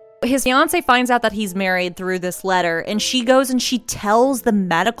stand. His fiance finds out that he's married through this letter, and she goes and she tells the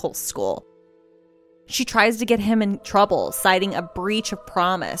medical school. She tries to get him in trouble, citing a breach of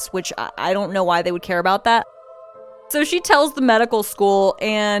promise, which I don't know why they would care about that. So she tells the medical school,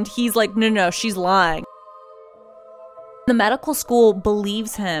 and he's like, no, she's lying. The medical school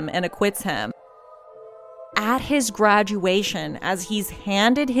believes him and acquits him. At his graduation, as he's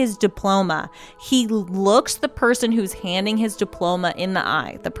handed his diploma, he looks the person who's handing his diploma in the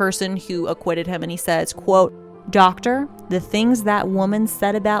eye, the person who acquitted him, and he says, quote, "Doctor, the things that woman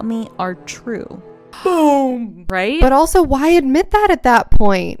said about me are true." Boom. Right? But also, why admit that at that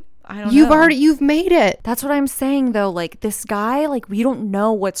point? I don't know. You've made it. That's what I'm saying, though. Like, this guy, like, we don't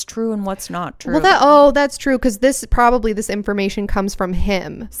know what's true and what's not true. Well, that's true, because this information comes from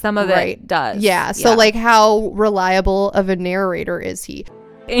him. Some of it does. Yeah. So, like, how reliable of a narrator is he?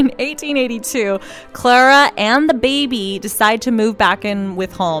 In 1882, Clara and the baby decide to move back in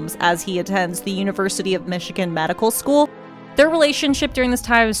with Holmes as he attends the University of Michigan Medical School. Their relationship during this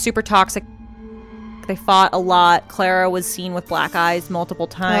time is super toxic. They fought a lot. Clara was seen with black eyes multiple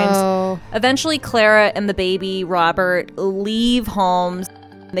times. Oh. Eventually, Clara and the baby, Robert, leave Holmes.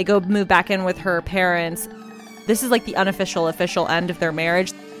 They go move back in with her parents. This is like the official end of their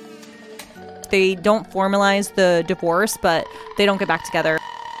marriage. They don't formalize the divorce, but they don't get back together.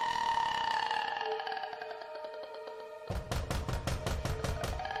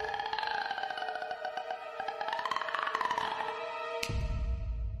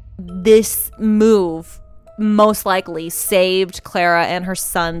 This move most likely saved Clara and her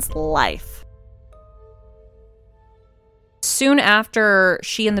son's life. Soon after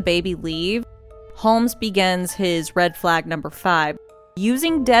she and the baby leave, Holmes begins his red flag number 5,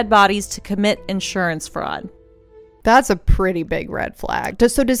 using dead bodies to commit insurance fraud. That's a pretty big red flag.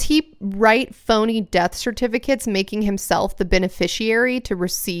 So does he write phony death certificates, making himself the beneficiary to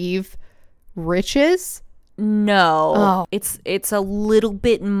receive riches? No. Oh. It's a little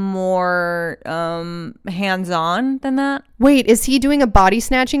bit more hands-on than that. Wait, is he doing a body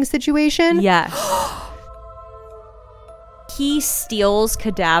snatching situation? Yes. He steals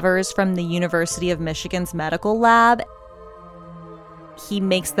cadavers from the University of Michigan's medical lab. He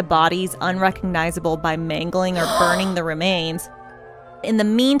makes the bodies unrecognizable by mangling or burning the remains. In the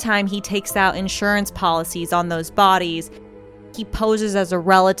meantime, he takes out insurance policies on those bodies. He poses as a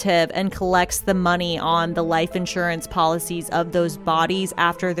relative and collects the money on the life insurance policies of those bodies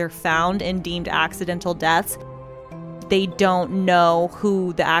after they're found and deemed accidental deaths. They don't know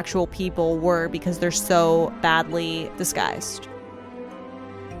who the actual people were because they're so badly disguised.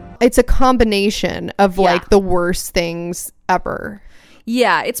 It's a combination of like the worst things ever.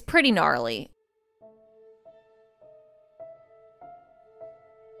 Yeah, it's pretty gnarly.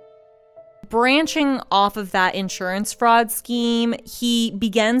 Branching off of that insurance fraud scheme, he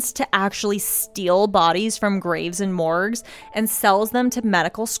begins to actually steal bodies from graves and morgues and sells them to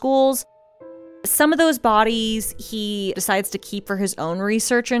medical schools. Some of those bodies he decides to keep for his own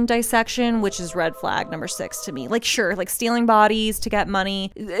research and dissection, which is red flag number 6 to me. Like, sure, like stealing bodies to get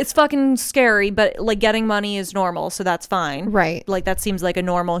money, it's fucking scary, but like getting money is normal, so that's fine. Right. Like that seems like a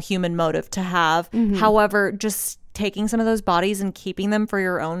normal human motive to have. Mm-hmm. However, just taking some of those bodies and keeping them for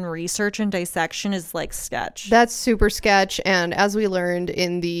your own research and dissection is like sketch. That's super sketch. And as we learned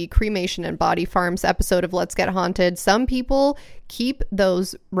in the cremation and body farms episode of Let's Get Haunted, some people keep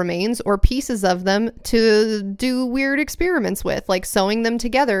those remains or pieces of them to do weird experiments with, like sewing them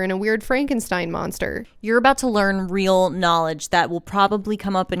together in a weird Frankenstein monster. You're about to learn real knowledge that will probably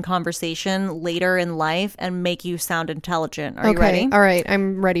come up in conversation later in life and make you sound intelligent. Are you ready? All right.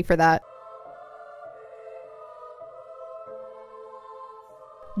 I'm ready for that.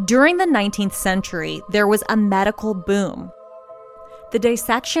 During the 19th century, there was a medical boom. The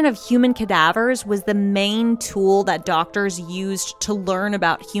dissection of human cadavers was the main tool that doctors used to learn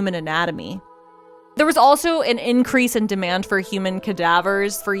about human anatomy. There was also an increase in demand for human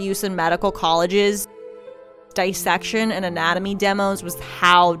cadavers for use in medical colleges. Dissection and anatomy demos was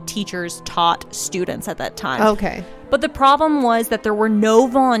how teachers taught students at that time. Okay. But the problem was that there were no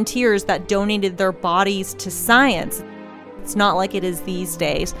volunteers that donated their bodies to science. It's not like it is these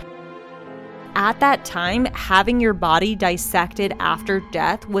days. At that time, having your body dissected after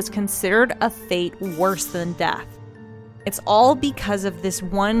death was considered a fate worse than death. It's all because of this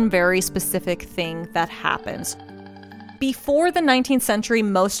one very specific thing that happens. Before the 19th century,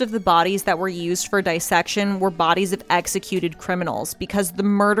 most of the bodies that were used for dissection were bodies of executed criminals, because the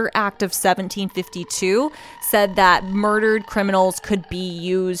Murder Act of 1752 said that murdered criminals could be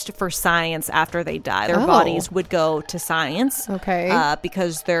used for science after they die. Their bodies would go to science. Okay.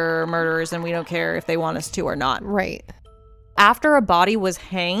 Because they're murderers and we don't care if they want us to or not. Right. After a body was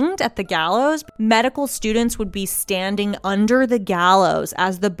hanged at the gallows, medical students would be standing under the gallows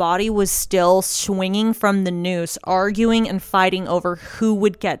as the body was still swinging from the noose, arguing and fighting over who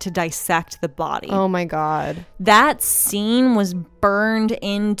would get to dissect the body. Oh my God. That scene was burned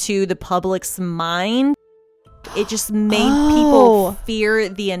into the public's mind. It just made people fear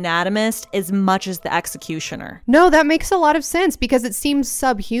the anatomist as much as the executioner. No, that makes a lot of sense because it seems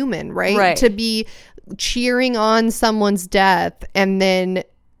subhuman, right? To be cheering on someone's death and then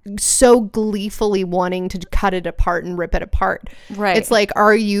so gleefully wanting to cut it apart and rip it apart. Right. It's like,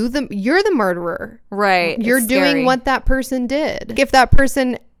 you're the murderer. Right. You're doing what that person did. If that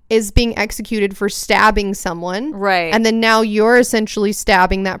person is being executed for stabbing someone, right, and then now you're essentially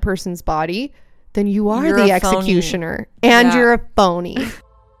stabbing that person's body, then you're the executioner and you're a phony.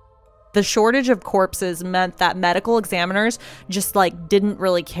 The shortage of corpses meant that medical examiners just didn't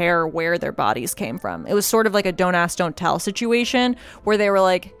really care where their bodies came from. It was sort of like a don't ask, don't tell situation where they were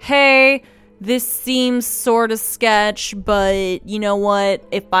like, hey, this seems sort of sketch, but you know what?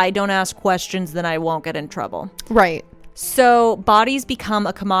 If I don't ask questions, then I won't get in trouble. Right. So bodies become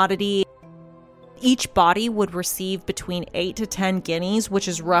a commodity. Each body would receive between 8 to 10 guineas, which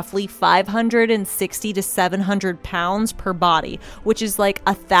is roughly 560 to 700 pounds per body, which is like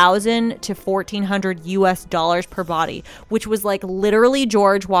 $1,000 to $1,400 US per body, which was literally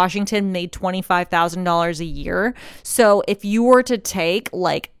George Washington made $25,000 a year. So if you were to take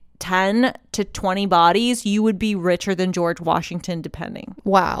 10 to 20 bodies, you would be richer than George Washington, depending.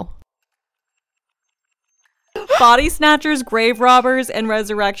 Wow. Body snatchers, grave robbers, and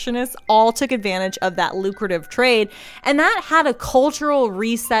resurrectionists all took advantage of that lucrative trade, and that had a cultural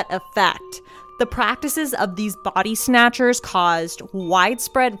reset effect. The practices of these body snatchers caused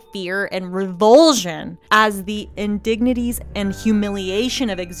widespread fear and revulsion as the indignities and humiliation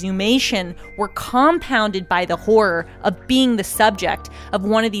of exhumation were compounded by the horror of being the subject of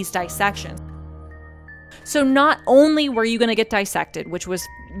one of these dissections. So not only were you going to get dissected, which was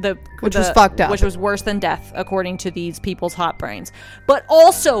fucked up, which was worse than death, according to these people's hot brains, but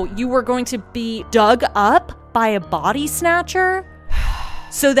also you were going to be dug up by a body snatcher.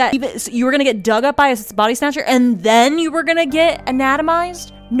 So that you were going to get dug up by a body snatcher and then you were going to get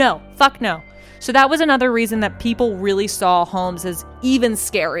anatomized? No, fuck no. So that was another reason that people really saw Holmes as even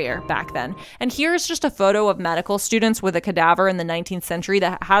scarier back then. And here's just a photo of medical students with a cadaver in the 19th century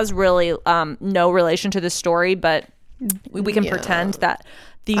that has really no relation to this story, but we can pretend that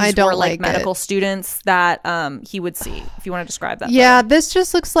these were medical students that he would see. If you want to describe that. Yeah, photo. this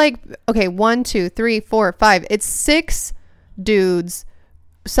just looks like, 1, 2, 3, 4, 5. It's 6 dudes.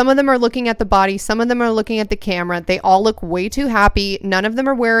 Some of them are looking at the body. Some of them are looking at the camera. They all look way too happy. None of them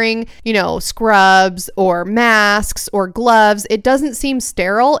are wearing, scrubs or masks or gloves. It doesn't seem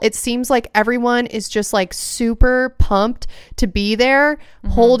sterile. It seems like everyone is just super pumped to be there.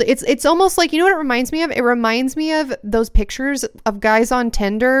 Mm-hmm. It's almost like, you know what it reminds me of? It reminds me of those pictures of guys on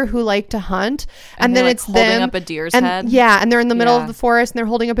Tinder who like to hunt. And then it's holding them up a deer's head. Yeah. And they're in the middle of the forest and they're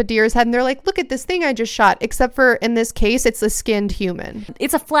holding up a deer's head and they're like, look at this thing I just shot. Except for in this case, it's a skinned human.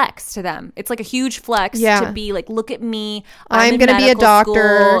 It's a flex to them. It's like a huge flex to be like, look at me. I'm going to be a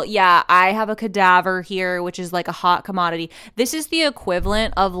doctor. School. Yeah, I have a cadaver here, which is like a hot commodity. This is the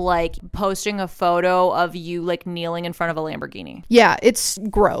equivalent of posting a photo of you kneeling in front of a Lamborghini. Yeah, it's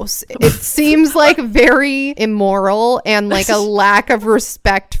gross. It seems very immoral and a lack of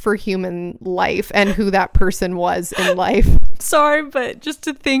respect for human life and who that person was in life. Sorry, but just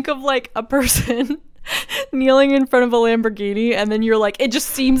to think of a person kneeling in front of a Lamborghini and then you're it just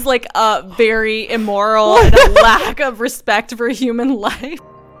seems like a very immoral and a lack of respect for human life.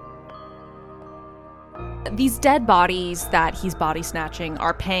 These dead bodies that he's body snatching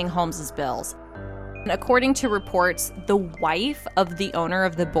are paying Holmes's bills. According to reports, the wife of the owner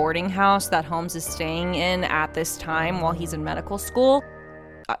of the boarding house that Holmes is staying in at this time while he's in medical school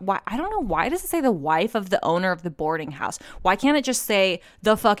why, I don't know, why does it say the wife of the owner of the boarding house? Why can't it just say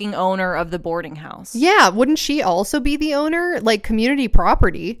the fucking owner of the boarding house? Yeah, wouldn't she also be the owner? Like community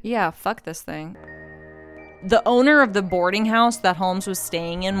property. Yeah, fuck this thing. The owner of the boarding house that Holmes was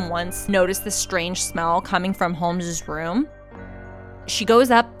staying in once noticed this strange smell coming from Holmes's room. She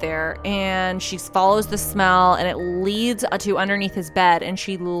goes up there and she follows the smell and it leads to underneath his bed, and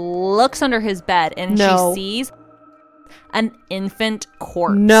she looks under his bed and she sees an infant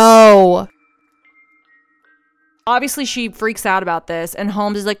corpse. No. Obviously, she freaks out about this, and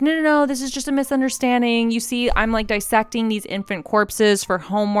Holmes is like, no, this is just a misunderstanding. You see, I'm like dissecting these infant corpses for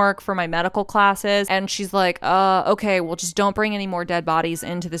homework for my medical classes. And she's like, okay, well, just don't bring any more dead bodies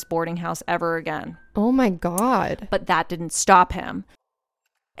into this boarding house ever again. Oh my God. But that didn't stop him.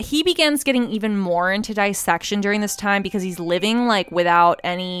 He begins getting even more into dissection during this time because he's living like without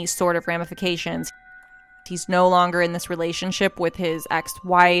any sort of ramifications. He's no longer in this relationship with his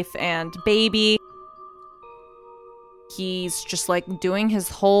ex-wife and baby. He's just like doing his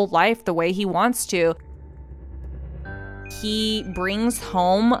whole life the way he wants to. He brings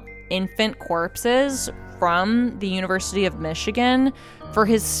home infant corpses from the University of Michigan for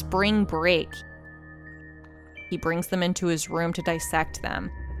his spring break. He brings them into his room to dissect them.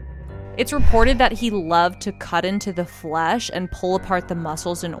 It's reported that he loved to cut into the flesh and pull apart the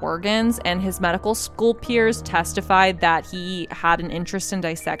muscles and organs, and his medical school peers testified that he had an interest in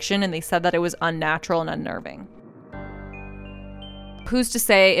dissection, and they said that it was unnatural and unnerving. Who's to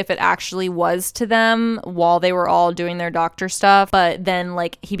say if it actually was to them while they were all doing their doctor stuff, but then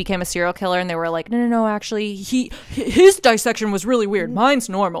like he became a serial killer and they were like, no, actually his dissection was really weird. Mine's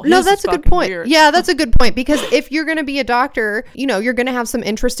normal. No, that's a good point. Weird. Yeah, that's a good point, because if you're going to be a doctor, you know, you're going to have some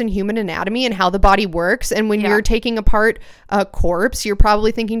interest in human anatomy and how the body works. And when you're taking apart a corpse, you're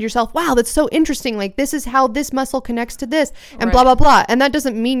probably thinking to yourself, wow, that's so interesting. Like, this is how this muscle connects to this and blah, blah, blah. And that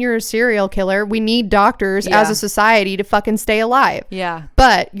doesn't mean you're a serial killer. We need doctors as a society to fucking stay alive. Yeah.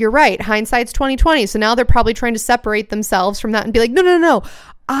 But you're right. Hindsight's 20/20. So now they're probably trying to separate themselves from that and be like, no.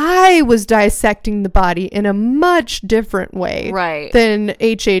 I was dissecting the body in a much different way than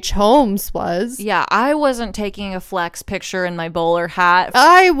H.H. Holmes was. Yeah, I wasn't taking a flex picture in my bowler hat.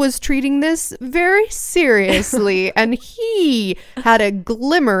 I was treating this very seriously, and he had a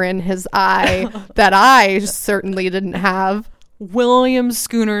glimmer in his eye that I certainly didn't have. William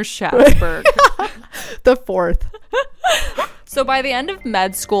Schooner Schatzberg. The fourth. So by the end of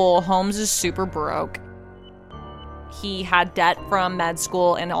med school, Holmes is super broke. He had debt from med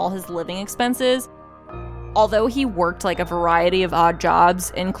school and all his living expenses. Although he worked like a variety of odd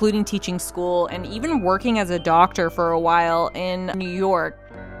jobs, including teaching school and even working as a doctor for a while in New York,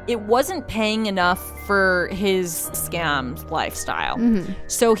 it wasn't paying enough for his scam lifestyle. Mm-hmm.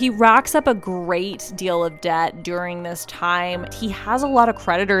 So he racks up a great deal of debt during this time. He has a lot of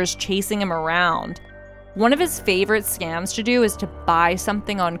creditors chasing him around. One of his favorite scams to do is to buy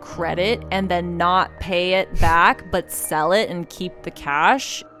something on credit and then not pay it back, but sell it and keep the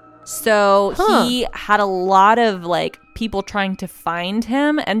cash. So he had a lot of like people trying to find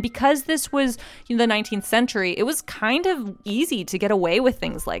him. And because this was the 19th century, it was kind of easy to get away with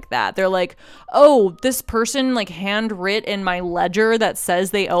things like that. They're like, oh, this person like handwrit in my ledger that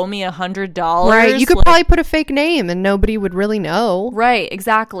says they owe me $100. Right. You could probably put a fake name and nobody would really know. Right.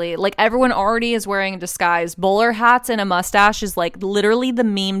 Exactly. Like everyone already is wearing a disguise. Bowler hats and a mustache is like literally the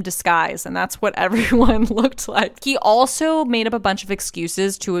meme disguise. And that's what everyone looked like. He also made up a bunch of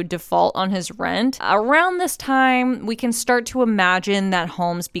excuses to default on his rent. Around this time, we can start to imagine that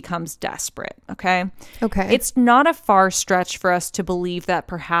Holmes becomes desperate, okay? Okay. It's not a far stretch for us to believe that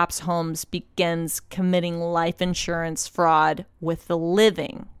perhaps Holmes begins committing life insurance fraud with the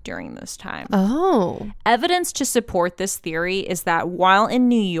living during this time. Oh. Evidence to support this theory is that while in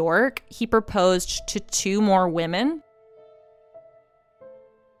New York, he proposed to 2 more women.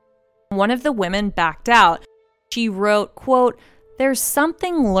 One of the women backed out. She wrote, quote, "There's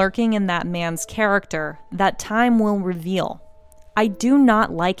something lurking in that man's character that time will reveal. I do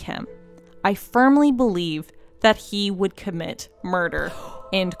not like him. I firmly believe that he would commit murder."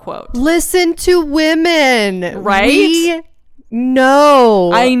 End quote. Listen to women. Right?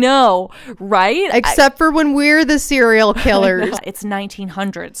 No. I know, right? Except for when we're the serial killers. It's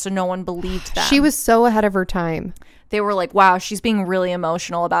 1900, so no one believed that. She was so ahead of her time. They were like, wow, she's being really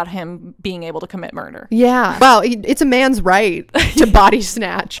emotional about him being able to commit murder. Yeah. Wow, it's a man's right to body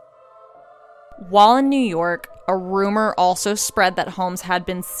snatch. While in New York, a rumor also spread that Holmes had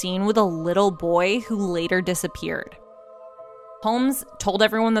been seen with a little boy who later disappeared. Holmes told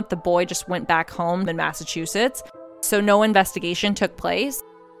everyone that the boy just went back home in Massachusetts, so no investigation took place.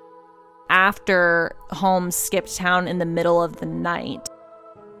 After Holmes skipped town in the middle of the night,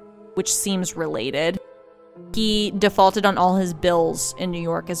 which seems related. He defaulted on all his bills in New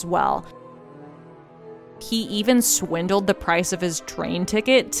York as well. He even swindled the price of his train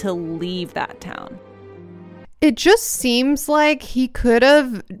ticket to leave that town. It just seems like he could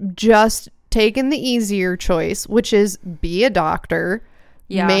have just taken the easier choice, which is be a doctor,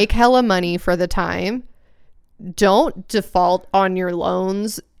 make hella money for the time, don't default on your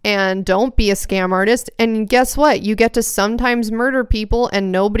loans, and don't be a scam artist. And guess what? You get to sometimes murder people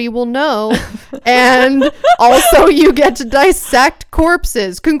and nobody will know. And also you get to dissect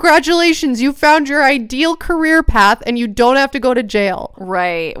corpses. Congratulations, you found your ideal career path and you don't have to go to jail.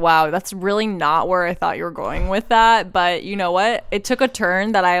 Right. Wow. That's really not where I thought you were going with that. But you know what? It took a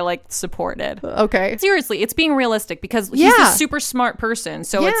turn that I supported. Okay. Seriously, it's being realistic because he's a super smart person.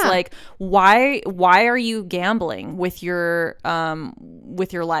 So it's like, why are you gambling with your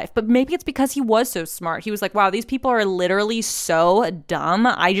life? But maybe it's because he was so smart. He was like, wow, these people are literally so dumb.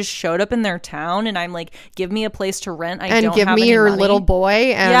 I just showed up in their town and I'm like, give me a place to rent. And give me your little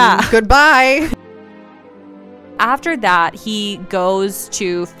boy and goodbye. After that, he goes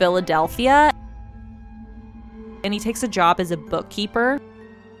to Philadelphia and he takes a job as a bookkeeper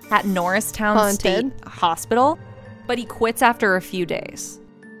at Norristown State Hospital, but he quits after a few days.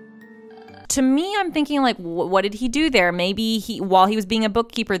 To me, I'm thinking what did he do there? Maybe while he was being a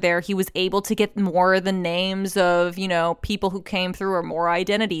bookkeeper there, he was able to get more of the names of, people who came through or more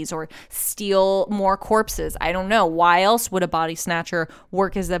identities or steal more corpses. I don't know. Why else would a body snatcher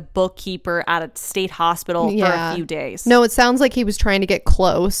work as a bookkeeper at a state hospital for a few days? No, it sounds like he was trying to get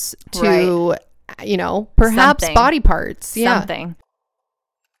close to, perhaps something. Body parts. Something.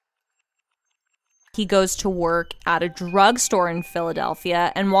 He goes to work at a drugstore in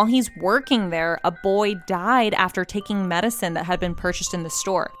Philadelphia, and while he's working there, a boy died after taking medicine that had been purchased in the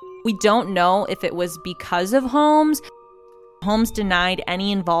store. We don't know if it was because of Holmes. Holmes denied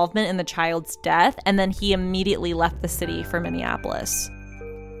any involvement in the child's death, and then he immediately left the city for Minneapolis.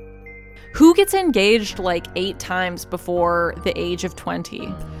 Who gets engaged 8 times before the age of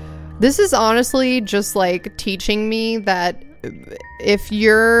 20? This is honestly just teaching me that if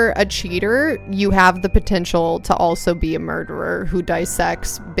you're a cheater, you have the potential to also be a murderer who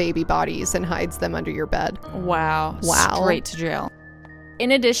dissects baby bodies and hides them under your bed. Wow. Straight to jail.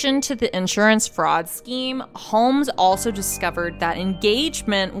 In addition to the insurance fraud scheme, Holmes also discovered that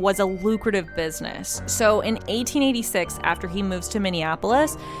engagement was a lucrative business. So in 1886, after he moves to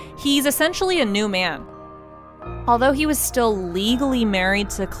Minneapolis, he's essentially a new man. Although he was still legally married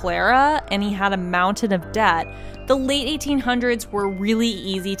to Clara and he had a mountain of debt, the late 1800s were really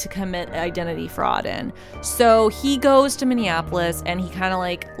easy to commit identity fraud in. So he goes to Minneapolis and he kind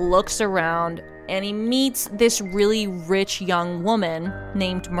of looks around and he meets this really rich young woman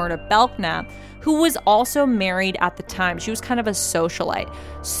named Myrna Belknap, who was also married at the time. She was kind of a socialite.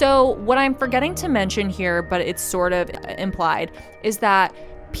 So what I'm forgetting to mention here, but it's sort of implied, is that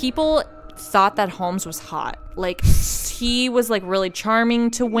people thought that Holmes was hot. He was really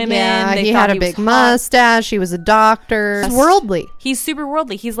charming to women. Yeah, he had a big mustache. He was a doctor. He's worldly. He's super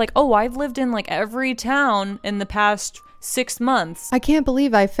worldly. He's oh, I've lived in every town in the past 6 months. I can't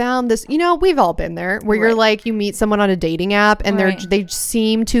believe I found this. We've all been there where you're you meet someone on a dating app and they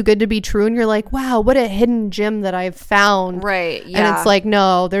seem too good to be true. And you're wow, what a hidden gem that I've found. Right. Yeah. And it's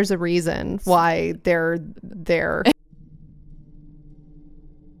no, there's a reason why they're there.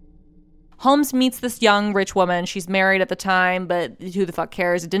 Holmes meets this young rich woman. She's married at the time, but who the fuck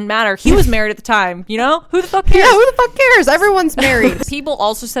cares? It didn't matter. He was married at the time, Who the fuck cares? Yeah, who the fuck cares? Everyone's married. People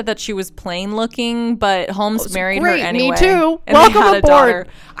also said that she was plain looking, but Holmes married her anyway. Me too. And Welcome they had aboard.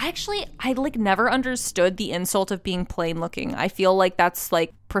 I never understood the insult of being plain looking. I feel that's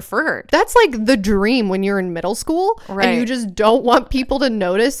preferred. That's the dream when you're in middle school and you just don't want people to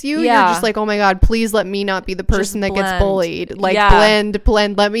notice you. Yeah. You're just oh my God, please let me not be the person that gets bullied.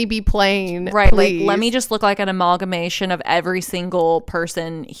 Blend, let me be plain. Right. Please. Let me just look like an amalgamation of every single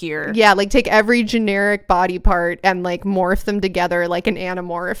person here. Yeah. Take every generic body part and morph them together like an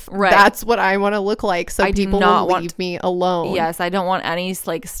anamorph. Right. That's what I want to look like. So people will leave me alone. Yes. I don't want any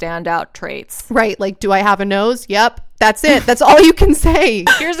standout traits. Right. Do I have a nose? Yep. That's it. That's all you can say.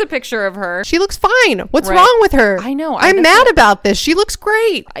 Here's a picture of her. She looks fine. What's wrong with her? I know. I'm mad about this. She looks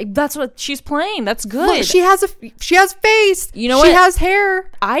great. That's what she's playing. That's good. Look, she has face. You know what? She has hair.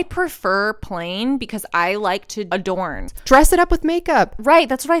 I prefer plain because I like to adorn. Dress it up with makeup. Right.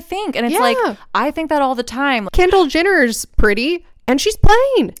 That's what I think. And it's I think that all the time. Kendall Jenner's pretty. and she's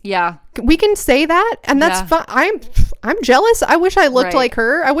plain. Yeah. We can say that, and that's fine. I'm jealous. I wish I looked like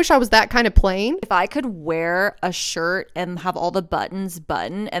her. I wish I was that kind of plain. If I could wear a shirt and have all the buttons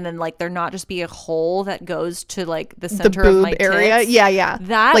button, and then like there not just be a hole that goes to like the center of my area. tits, Yeah.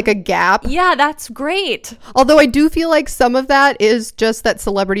 That, like a gap. Yeah, that's great. Although I do feel like some of that is just that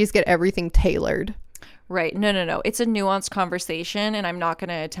celebrities get everything tailored. Right. No. It's a nuanced conversation, and I'm not going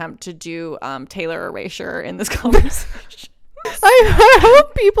to attempt to do Taylor erasure in this conversation. I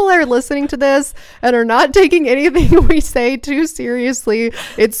hope people are listening to this and are not taking anything we say too seriously.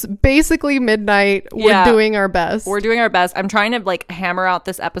 It's basically midnight. We're doing our best. We're doing our best. I'm trying to like hammer out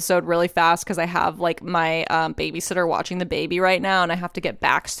this episode really fast because I have like my babysitter watching the baby right now, and I have to get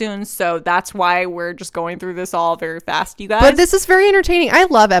back soon. So that's why we're just going through this all very fast, you guys. But this is very entertaining. I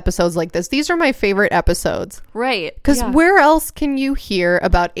love episodes like this. These are my favorite episodes. Right. Because where else can you hear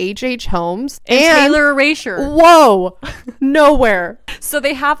about H.H. Holmes and Taylor erasure? Whoa. Nowhere. So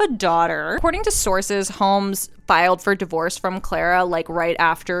they have a daughter. According to sources, Holmes filed for divorce from Clara like right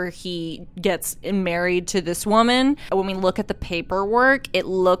after he gets married to this woman. When we look at the paperwork, it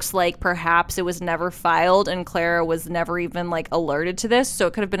looks like perhaps it was never filed and Clara was never even like alerted to this. So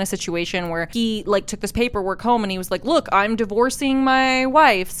it could have been a situation where he like took this paperwork home and he was like, look, I'm divorcing my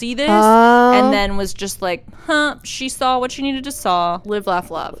wife. See this? And then was just like, she saw what she needed to saw. Live, laugh,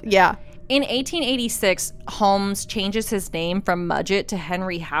 love. Yeah. In 1886, Holmes changes his name from Mudgett to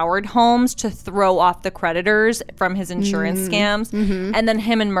Henry Howard Holmes to throw off the creditors from his insurance scams. Mm-hmm. And then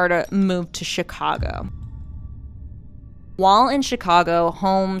him and Murda moved to Chicago. While in Chicago,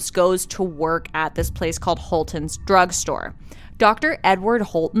 Holmes goes to work at this place called Holton's Drugstore. Dr. Edward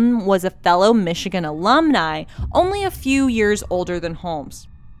Holton was a fellow Michigan alumni, only a few years older than Holmes.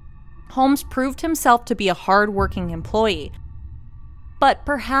 Holmes proved himself to be a hard-working employee, but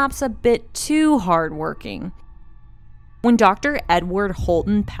perhaps a bit too hardworking. When Dr. Edward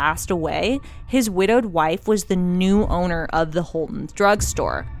Holton passed away, his widowed wife was the new owner of the Holton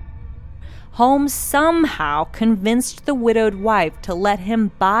Drugstore. Holmes somehow convinced the widowed wife to let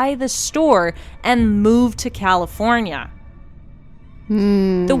him buy the store and move to California.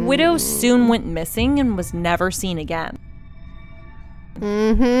 The widow soon went missing and was never seen again.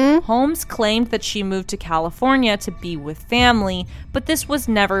 Holmes claimed that she moved to California to be with family, but this was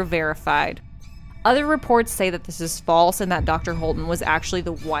never verified. Other reports say that this is false and that Dr. Holton was actually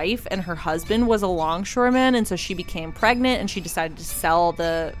the wife and her husband was a longshoreman, and so she became pregnant and she decided to sell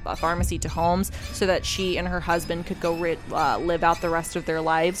the pharmacy to Holmes so that she and her husband could go live out the rest of their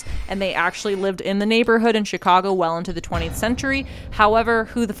lives. And they actually lived in the neighborhood in Chicago well into the 20th century. However,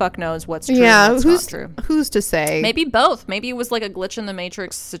 who the fuck knows what's true and what's not true? Who's to say? Maybe both. Maybe it was like a glitch in the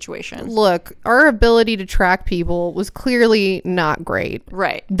Matrix situation. Look, our ability to track people was clearly not great.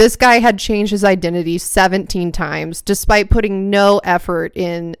 Right. This guy had changed his identity 17 times despite putting no effort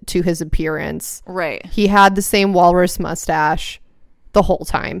into his appearance. Right. He had the same walrus mustache the whole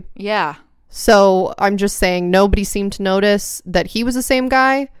time. Yeah. So I'm just saying nobody seemed to notice that he was the same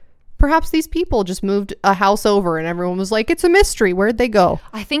guy. Perhaps these people just moved a house over and everyone was like, it's a mystery. Where'd they go?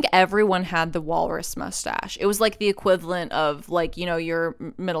 I think everyone had the walrus mustache. It was like the equivalent of like, you know, your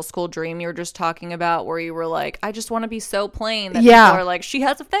middle school dream you were just talking about where you were like, I just want to be so plain that people are like, she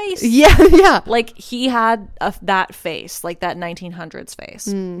has a face. Yeah. Like he had that face, like that 1900s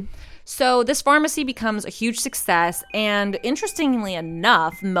face. So this pharmacy becomes a huge success, and interestingly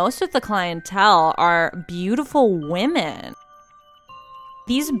enough, most of the clientele are beautiful women.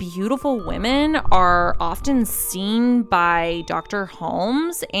 These beautiful women are often seen by Dr.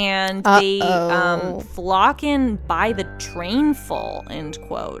 Holmes, and they flock in by the trainful, end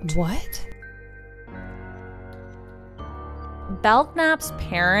quote. What? Belknap's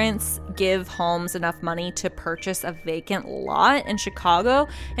parents give Holmes enough money to purchase a vacant lot in Chicago,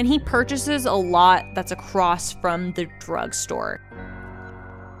 and he purchases a lot that's across from the drugstore.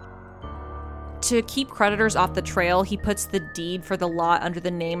 To keep creditors off the trail, he puts the deed for the lot under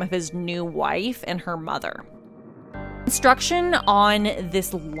the name of his new wife and her mother. Construction on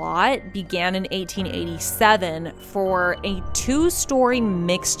this lot began in 1887 for a 2-story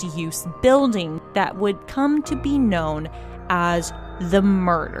mixed-use building that would come to be known as the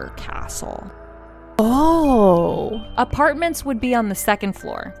Murder Castle. Oh. Apartments would be on the second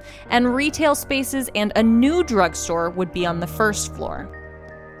floor, and retail spaces and a new drugstore would be on the first floor.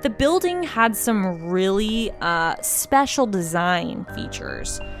 The building had some really special design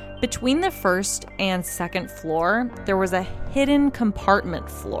features. Between the first and second floor, there was a hidden compartment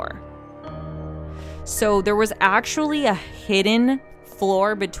floor. So there was actually a hidden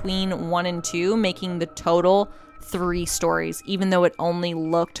floor between 1 and 2, making the total 3 stories, even though it only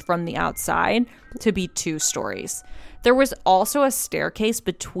looked from the outside to be 2 stories. There was also a staircase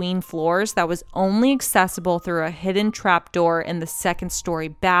between floors that was only accessible through a hidden trapdoor in the second-story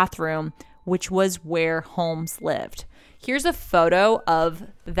bathroom, which was where Holmes lived. Here's a photo of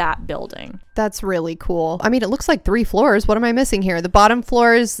that building. That's really cool. I mean, it looks like 3 floors. What am I missing here? The bottom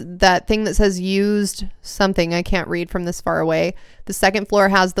floor is that thing that says used something. I can't read from this far away. The second floor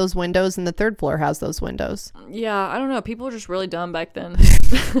has those windows and the third floor has those windows. Yeah, I don't know. People were just really dumb back then.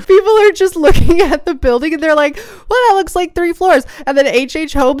 People are just looking at the building and they're like, well, that looks like 3 floors. And then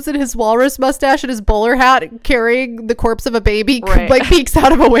H.H. Holmes in his walrus mustache and his bowler hat carrying the corpse of a baby like peeks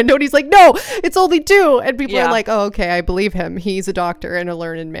out of a window and he's like, no, it's only 2. And people are like, oh, okay, I believe him. He's a doctor and a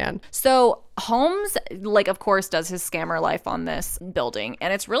learned man. So Holmes, like, of course, does his scammer life on this building.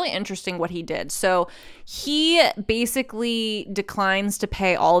 And it's really interesting what he did. So he basically declines to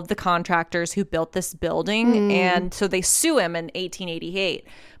pay all of the contractors who built this building. And so they sue him in 1888.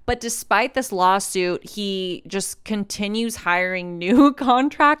 But despite this lawsuit, he just continues hiring new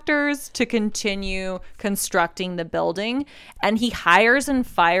contractors to continue constructing the building. And he hires and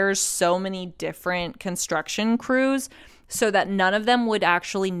fires so many different construction crews so that none of them would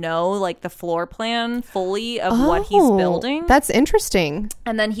actually know like the floor plan fully of what he's building. That's interesting.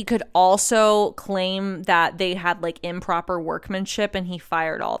 And then he could also claim that they had like improper workmanship and he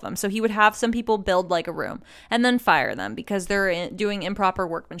fired all of them. So he would have some people build like a room and then fire them because they're doing improper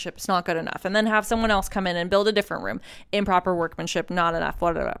workmanship. It's not good enough. And then have someone else come in and build a different room. Improper workmanship, not enough,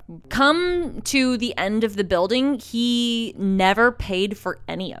 whatever. Come to the end of the building, he never paid for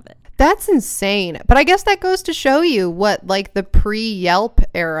any of it. That's insane. But I guess that goes to show you what like the pre-Yelp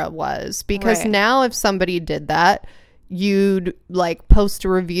era was. Because now if somebody did that, you'd like post a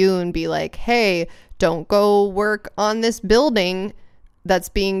review and be like, hey, don't go work on this building that's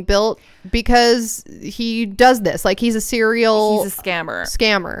being built because he does this. Like he's a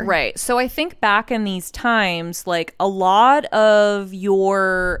scammer. Right. So I think back in these times, like a lot of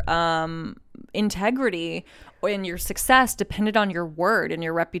your integrity and your success depended on your word and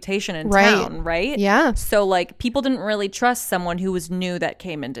your reputation in town, right? Yeah. So like people didn't really trust someone who was new that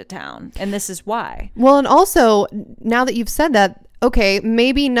came into town. And this is why. Well, and also now that you've said that, okay,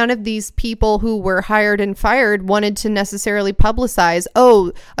 maybe none of these people who were hired and fired wanted to necessarily publicize,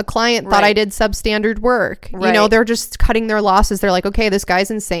 oh, a client thought I did substandard work. You know, they're just cutting their losses. They're like, okay, this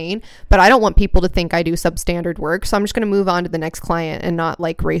guy's insane, but I don't want people to think I do substandard work. So I'm just going to move on to the next client and not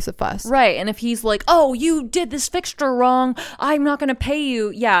like raise a fuss. Right. And if he's like, oh, you did this fixture wrong, I'm not going to pay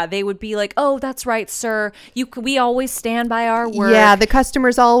you. Yeah, they would be like, oh, that's right, sir. We always stand by our word. Yeah, the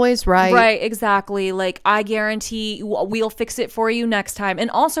customer's always right. Right, exactly. Like, I guarantee we'll fix it for you next time.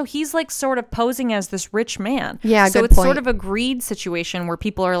 And also he's like sort of posing as this rich man. Yeah, so good it's point. sort of a greed situation where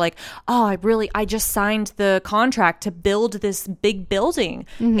people are like, oh, I just signed the contract to build this big building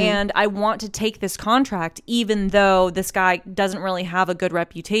and I want to take this contract even though this guy doesn't really have a good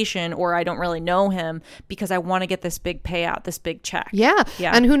reputation or I don't really know him because I want to get this big payout, this big check. Yeah.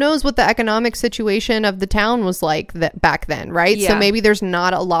 And who knows what the economic situation of the town was like back then, right? So maybe there's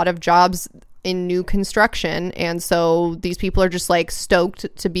not a lot of jobs in new construction, and so these people are just like stoked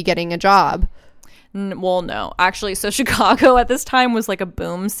to be getting a job. Well, no. Actually, so Chicago at this time was like a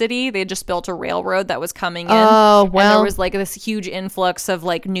boom city. They had just built a railroad that was coming in. Oh, well. And there was like this huge influx of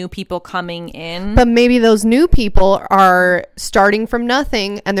like new people coming in. But maybe those new people are starting from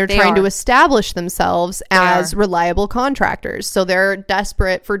nothing and they're trying to establish themselves as reliable contractors. So they're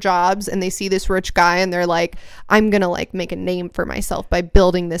desperate for jobs and they see this rich guy and they're like, I'm going to like make a name for myself by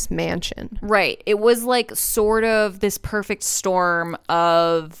building this mansion. Right. It was like sort of this perfect storm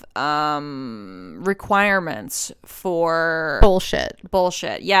of requirements for bullshit.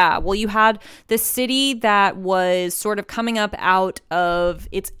 Yeah. Well, you had this city that was sort of coming up out of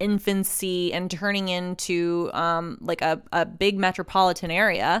its infancy and turning into like a big metropolitan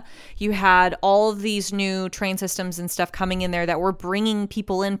area. You had all of these new train systems and stuff coming in there that were bringing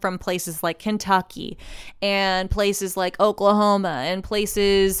people in from places like Kentucky and places like Oklahoma and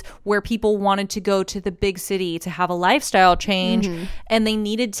places where people wanted to go to the big city to have a lifestyle change and they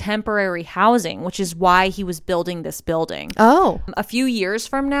needed temporary housing, which is why he was building this building. Oh. A few years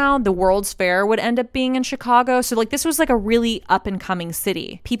from now, the World's Fair would end up being in Chicago. So like this was like a really up and coming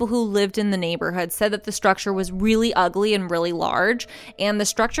city. People who lived in the neighborhood said that the structure was really ugly and really large. And the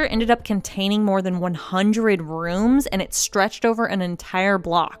structure ended up containing more than 100 rooms and it stretched over an entire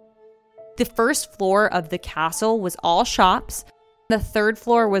block. The first floor of the castle was all shops. The third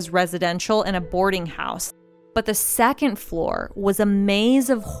floor was residential and a boarding house. But the second floor was a maze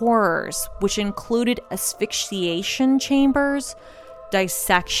of horrors, which included asphyxiation chambers,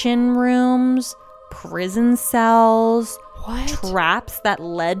 dissection rooms, prison cells, What? Traps that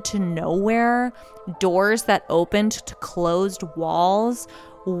led to nowhere, doors that opened to closed walls,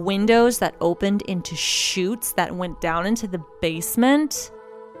 windows that opened into chutes that went down into the basement.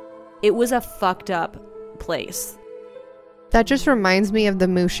 It was a fucked up place. That just reminds me of the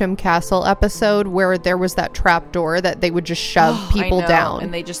Moosham Castle episode where there was that trap door that they would just shove people I know, down.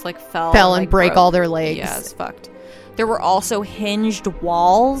 and they just like fell and like, break broke. all their legs. Yeah, it's fucked. There were also hinged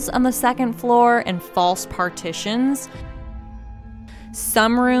walls on the second floor and false partitions.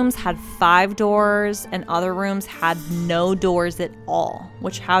 Some rooms had 5 doors and other rooms had no doors at all,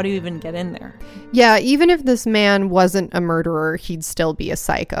 which how do you even get in there? Yeah, even if this man wasn't a murderer, he'd still be a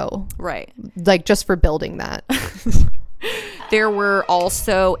psycho. Right. Like, just for building that. There were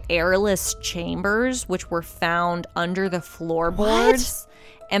also airless chambers, which were found under the floorboards.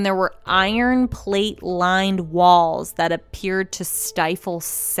 And there were iron plate lined walls that appeared to stifle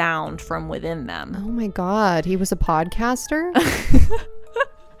sound from within them. Oh my God, he was a podcaster?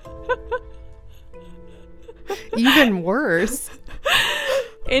 Even worse.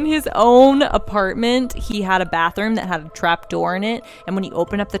 In his own apartment, he had a bathroom that had a trap door in it. And when he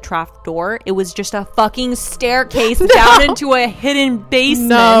opened up the trap door, it was just a fucking staircase down into a hidden basement.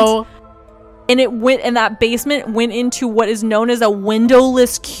 No. And that basement went into what is known as a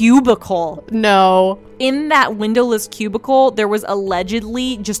windowless cubicle. No. In that windowless cubicle, there was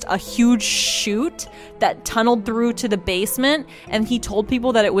allegedly just a huge chute that tunneled through to the basement, and he told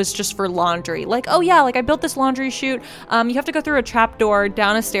people that it was just for laundry. Like, oh yeah, like I built this laundry chute. You have to go through a trap door,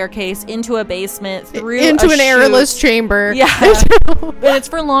 down a staircase, into a basement, through into an chute. airless chamber. Yeah. And it's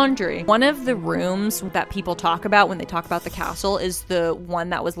for laundry. One of the rooms that people talk about when they talk about the castle is the one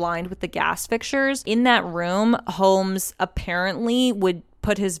that was lined with the gas fixtures. In that room, Holmes apparently would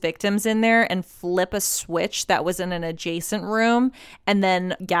put his victims in there and flip a switch that was in an adjacent room and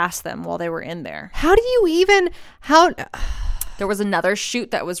then gas them while they were in there. How do you even... There was another chute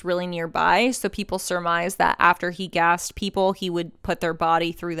that was really nearby, so people surmised that after he gassed people, he would put their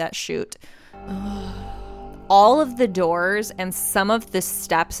body through that chute. All of the doors and some of the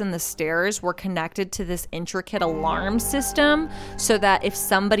steps and the stairs were connected to this intricate alarm system so that if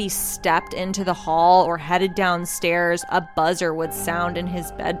somebody stepped into the hall or headed downstairs, a buzzer would sound in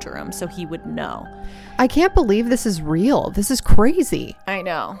his bedroom so he would know. I can't believe this is real. This is crazy. I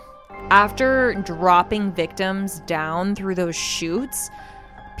know. After dropping victims down through those chutes,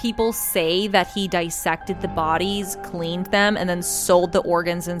 people say that he dissected the bodies, cleaned them, and then sold the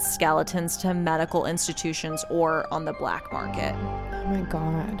organs and skeletons to medical institutions or on the black market. Oh my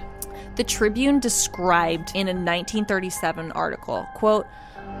God. The Tribune described in a 1937 article, quote,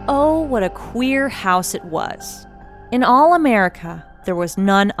 "Oh, what a queer house it was. In all America, there was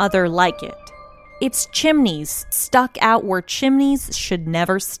none other like it. Its chimneys stuck out where chimneys should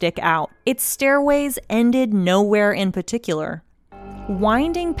never stick out. Its stairways ended nowhere in particular.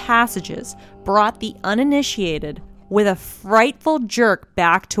 Winding passages brought the uninitiated with a frightful jerk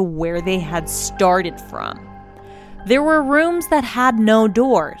back to where they had started from. There were rooms that had no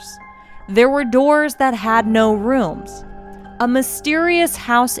doors. There were doors that had no rooms. A mysterious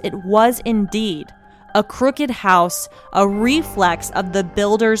house it was indeed, a crooked house, a reflex of the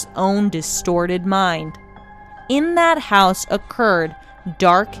builder's own distorted mind. In that house occurred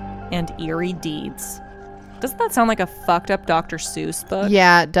dark and eerie deeds." Doesn't that sound like a fucked up Dr. Seuss book?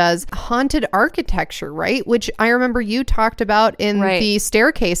 Yeah, it does. Haunted architecture, right? Which I remember you talked about in the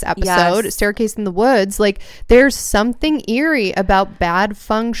staircase episode, Yes. Staircase in the Woods. Like, there's something eerie about bad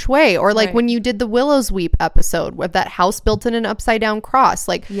feng shui. Or like when you did the Willow's Weep episode with that house built in an upside down cross.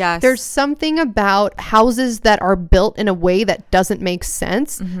 Like, there's something about houses that are built in a way that doesn't make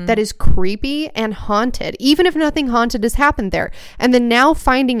sense, that is creepy and haunted, even if nothing haunted has happened there. And then now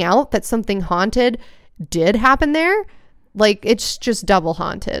finding out that something haunted did happen there, like, it's just double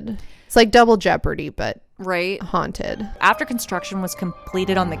haunted. It's like double Jeopardy, but haunted. After construction was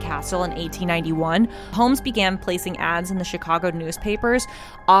completed on the castle in 1891, Holmes began placing ads in the Chicago newspapers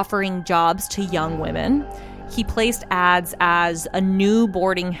offering jobs to young women. He placed ads as a new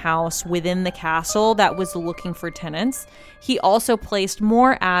boarding house within the castle that was looking for tenants. He also placed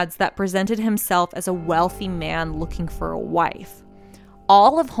more ads that presented himself as a wealthy man looking for a wife.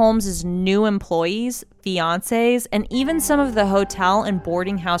 All of Holmes's new employees, fiancés, and even some of the hotel and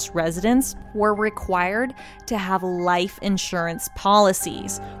boarding house residents were required to have life insurance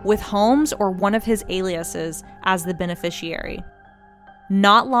policies, with Holmes or one of his aliases as the beneficiary.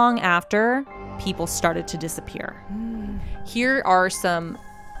 Not long after, people started to disappear. Here are some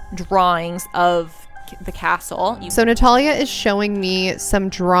drawings of the castle. So Natalia is showing me some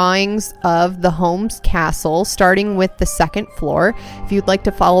drawings of the Holmes castle, starting with the second floor. If you'd like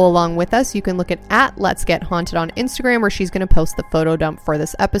to follow along with us, you can look at Let's Get Haunted on Instagram, where she's going to post the photo dump for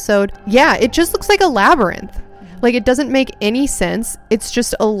this episode. Yeah, it just looks like a labyrinth. Like, it doesn't make any sense. It's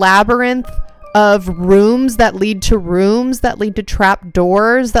just a labyrinth of rooms that lead to trap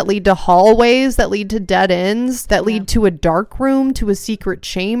doors, that lead to hallways, that lead to dead ends, that lead to a dark room, to a secret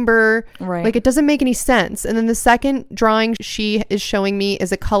chamber. Right. Like, it doesn't make any sense. And then the second drawing she is showing me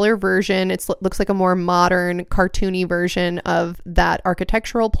is a color version. It looks like a more modern, cartoony version of that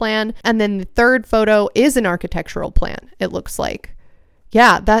architectural plan. And then the third photo is an architectural plan, it looks like.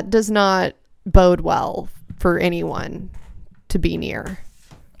 Yeah, that does not bode well for anyone to be near.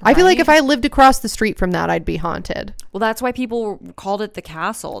 I feel like if I lived across the street from that, I'd be haunted. Well, that's why people called it the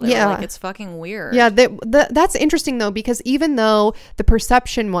castle. They were like, it's fucking weird. Yeah, that's interesting, though, because even though the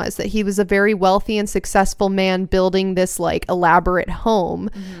perception was that he was a very wealthy and successful man building this, like, elaborate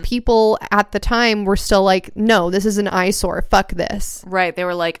home, people at the time were still like, no, this is an eyesore. Fuck this. Right. They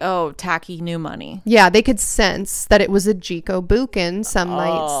were like, oh, tacky new money. Yeah, they could sense that it was a Jiko Bukin, some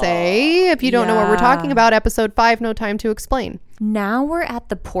might say. If you don't know what we're talking about, episode 5, No Time to Explain. Now we're at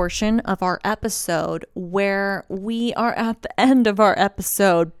the portion of our episode where we are at the end of our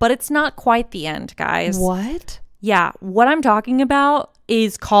episode, but it's not quite the end, guys. What? Yeah, what I'm talking about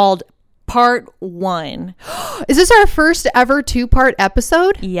is called Part 1. Is this our first ever 2-part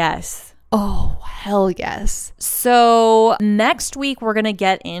episode? Yes. Oh, hell yes. So next week, we're going to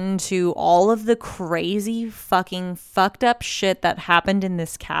get into all of the crazy fucking fucked up shit that happened in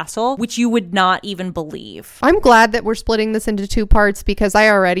this castle, which you would not even believe. I'm glad that we're splitting this into 2 parts because I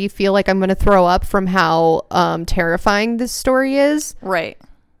already feel like I'm going to throw up from how terrifying this story is. Right.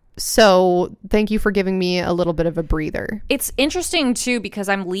 So thank you for giving me a little bit of a breather. It's interesting, too, because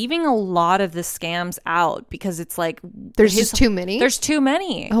I'm leaving a lot of the scams out because it's like... There's just too many? There's too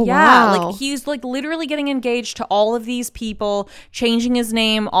many. Oh, yeah. wow. Like, he's like literally getting engaged to all of these people, changing his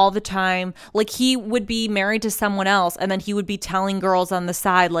name all the time. Like, he would be married to someone else and then he would be telling girls on the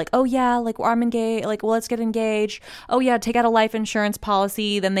side, like, oh, yeah, like, I'm engaged. Like, well, let's get engaged. Oh, yeah, take out a life insurance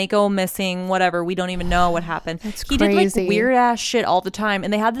policy. Then they go missing, whatever. We don't even know what happened. That's he crazy. did like weird ass shit all the time.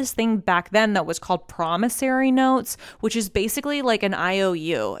 And they had this thing back then that was called promissory notes, which is basically like an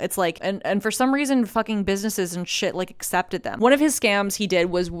IOU. It's like, and for some reason, fucking businesses and shit like accepted them. One of his scams he did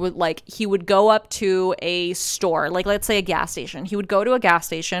was like, he would go up to a store, like let's say a gas station. He would go to a gas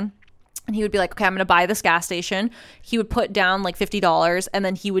station and he would be like, okay, I'm going to buy this gas station. He would put down like $50 and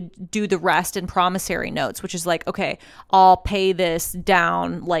then he would do the rest in promissory notes, which is like, okay, I'll pay this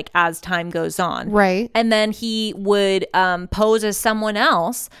down like as time goes on. Right. And then he would pose as someone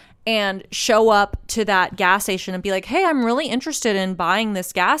else and show up to that gas station and be like, hey, I'm really interested in buying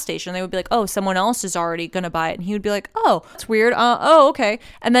this gas station. They would be like, oh, someone else is already going to buy it. And he would be like, oh, that's weird. Oh, okay.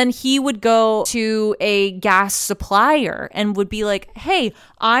 And then he would go to a gas supplier and would be like, hey,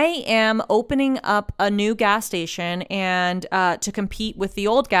 I am opening up a new gas station and to compete with the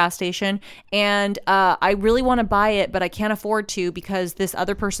old gas station. And I really want to buy it, but I can't afford to because this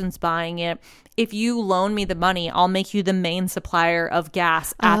other person's buying it. If you loan me the money, I'll make you the main supplier of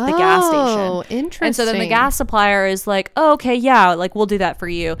gas at the gas station. Oh, interesting. And so then the gas supplier is like, oh, okay, yeah, like we'll do that for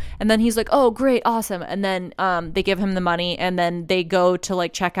you. And then he's like, oh, great, awesome. And then they give him the money and then they go to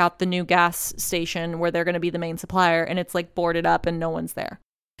like check out the new gas station where they're going to be the main supplier. And it's like boarded up and no one's there.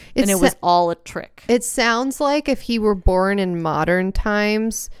 And it was all a trick. It sounds like if he were born in modern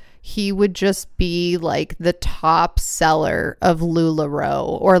times, he would just be like the top seller of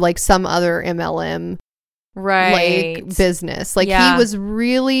LuLaRoe or like some other MLM like business. Like he was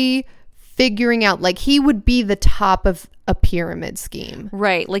really figuring out, like he would be the top of a pyramid scheme.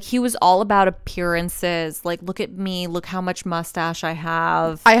 Right. Like he was all about appearances. Like, look at me. Look how much mustache I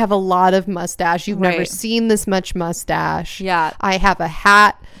have. I have a lot of mustache. You've never seen this much mustache. Yeah. I have a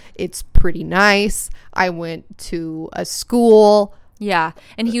hat. It's pretty nice. I went to a school. Yeah.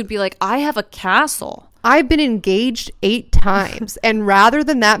 And he would be like, I have a castle. I've been engaged 8 times. And rather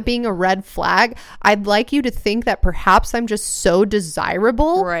than that being a red flag, I'd like you to think that perhaps I'm just so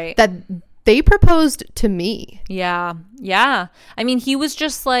desirable that they proposed to me. Yeah. Yeah. I mean, he was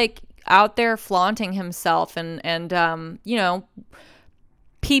just like out there flaunting himself and you know,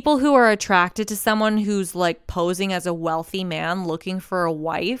 people who are attracted to someone who's like posing as a wealthy man looking for a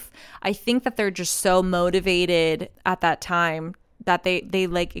wife, I think that they're just so motivated at that time that they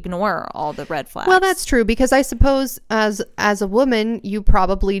like ignore all the red flags. Well, that's true, because I suppose as a woman, you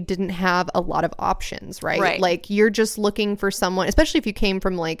probably didn't have a lot of options, right? Right. Like, you're just looking for someone, especially if you came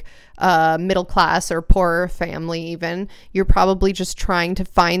from like a middle class or poorer family even, you're probably just trying to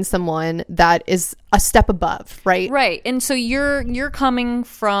find someone that is a step above, right? Right. And so you're coming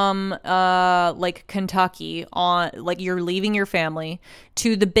from like Kentucky, on like you're leaving your family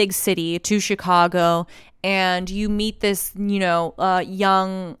to the big city, to Chicago, and you meet this,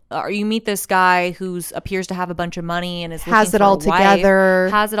 you meet this guy who appears to have a bunch of money and has it all together.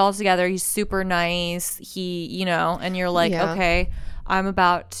 Has it all together. He's super nice. He, and you're like, Yeah. okay, I'm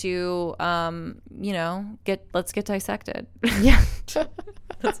about to, let's get dissected. Yeah.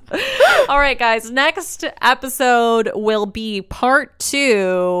 All right, guys. Next episode will be part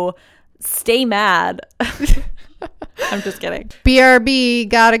 2. Stay mad. I'm just kidding. BRB,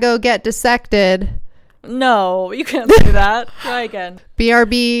 gotta go get dissected. No, you can't say that. Try again.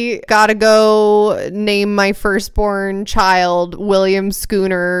 BRB, gotta go name my firstborn child William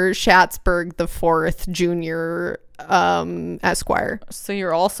Schooner Schatzberg IV Jr. Esquire. So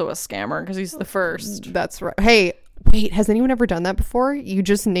you're also a scammer because he's the first. That's right. Hey, wait, has anyone ever done that before? You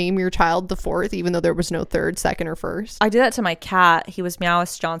just name your child the fourth, even though there was no third, second, or first? I did that to my cat. He was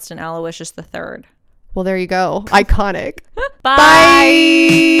Meowis Johnston Aloysius III. Well, there you go. Iconic. Bye.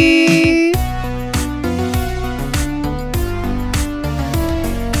 Bye.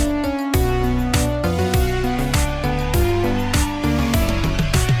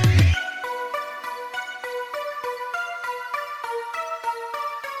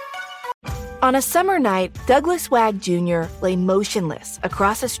 On a summer night, Douglas Wag Jr. lay motionless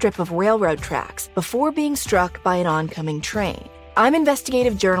across a strip of railroad tracks before being struck by an oncoming train. I'm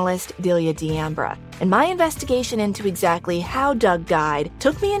investigative journalist Delia D'Ambra, and my investigation into exactly how Doug died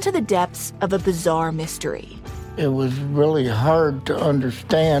took me into the depths of a bizarre mystery. It was really hard to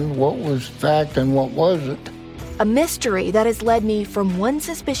understand what was fact and what wasn't. A mystery that has led me from one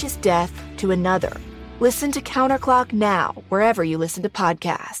suspicious death to another. Listen to Counterclock now, wherever you listen to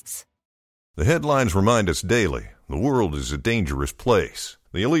podcasts. The headlines remind us daily, the world is a dangerous place.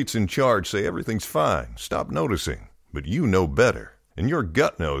 The elites in charge say everything's fine, stop noticing. But you know better, and your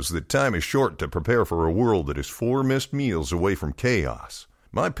gut knows that time is short to prepare for a world that is 4 missed meals away from chaos.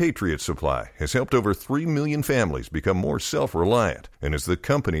 My Patriot Supply has helped over 3 million families become more self-reliant and is the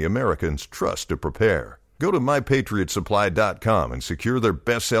company Americans trust to prepare. Go to MyPatriotSupply.com and secure their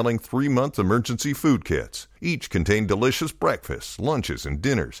best-selling 3-month emergency food kits. Each contain delicious breakfasts, lunches, and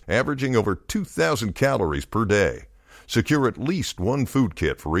dinners, averaging over 2,000 calories per day. Secure at least 1 food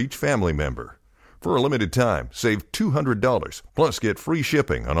kit for each family member. For a limited time, save $200, plus get free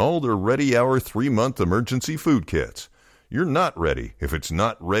shipping on all their Ready Hour 3-month emergency food kits. You're not ready if it's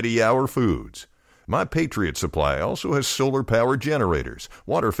not Ready Hour Foods. My Patriot Supply also has solar-powered generators,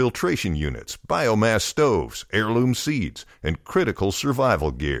 water filtration units, biomass stoves, heirloom seeds, and critical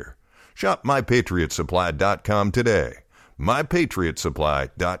survival gear. Shop MyPatriotSupply.com today.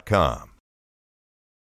 MyPatriotSupply.com.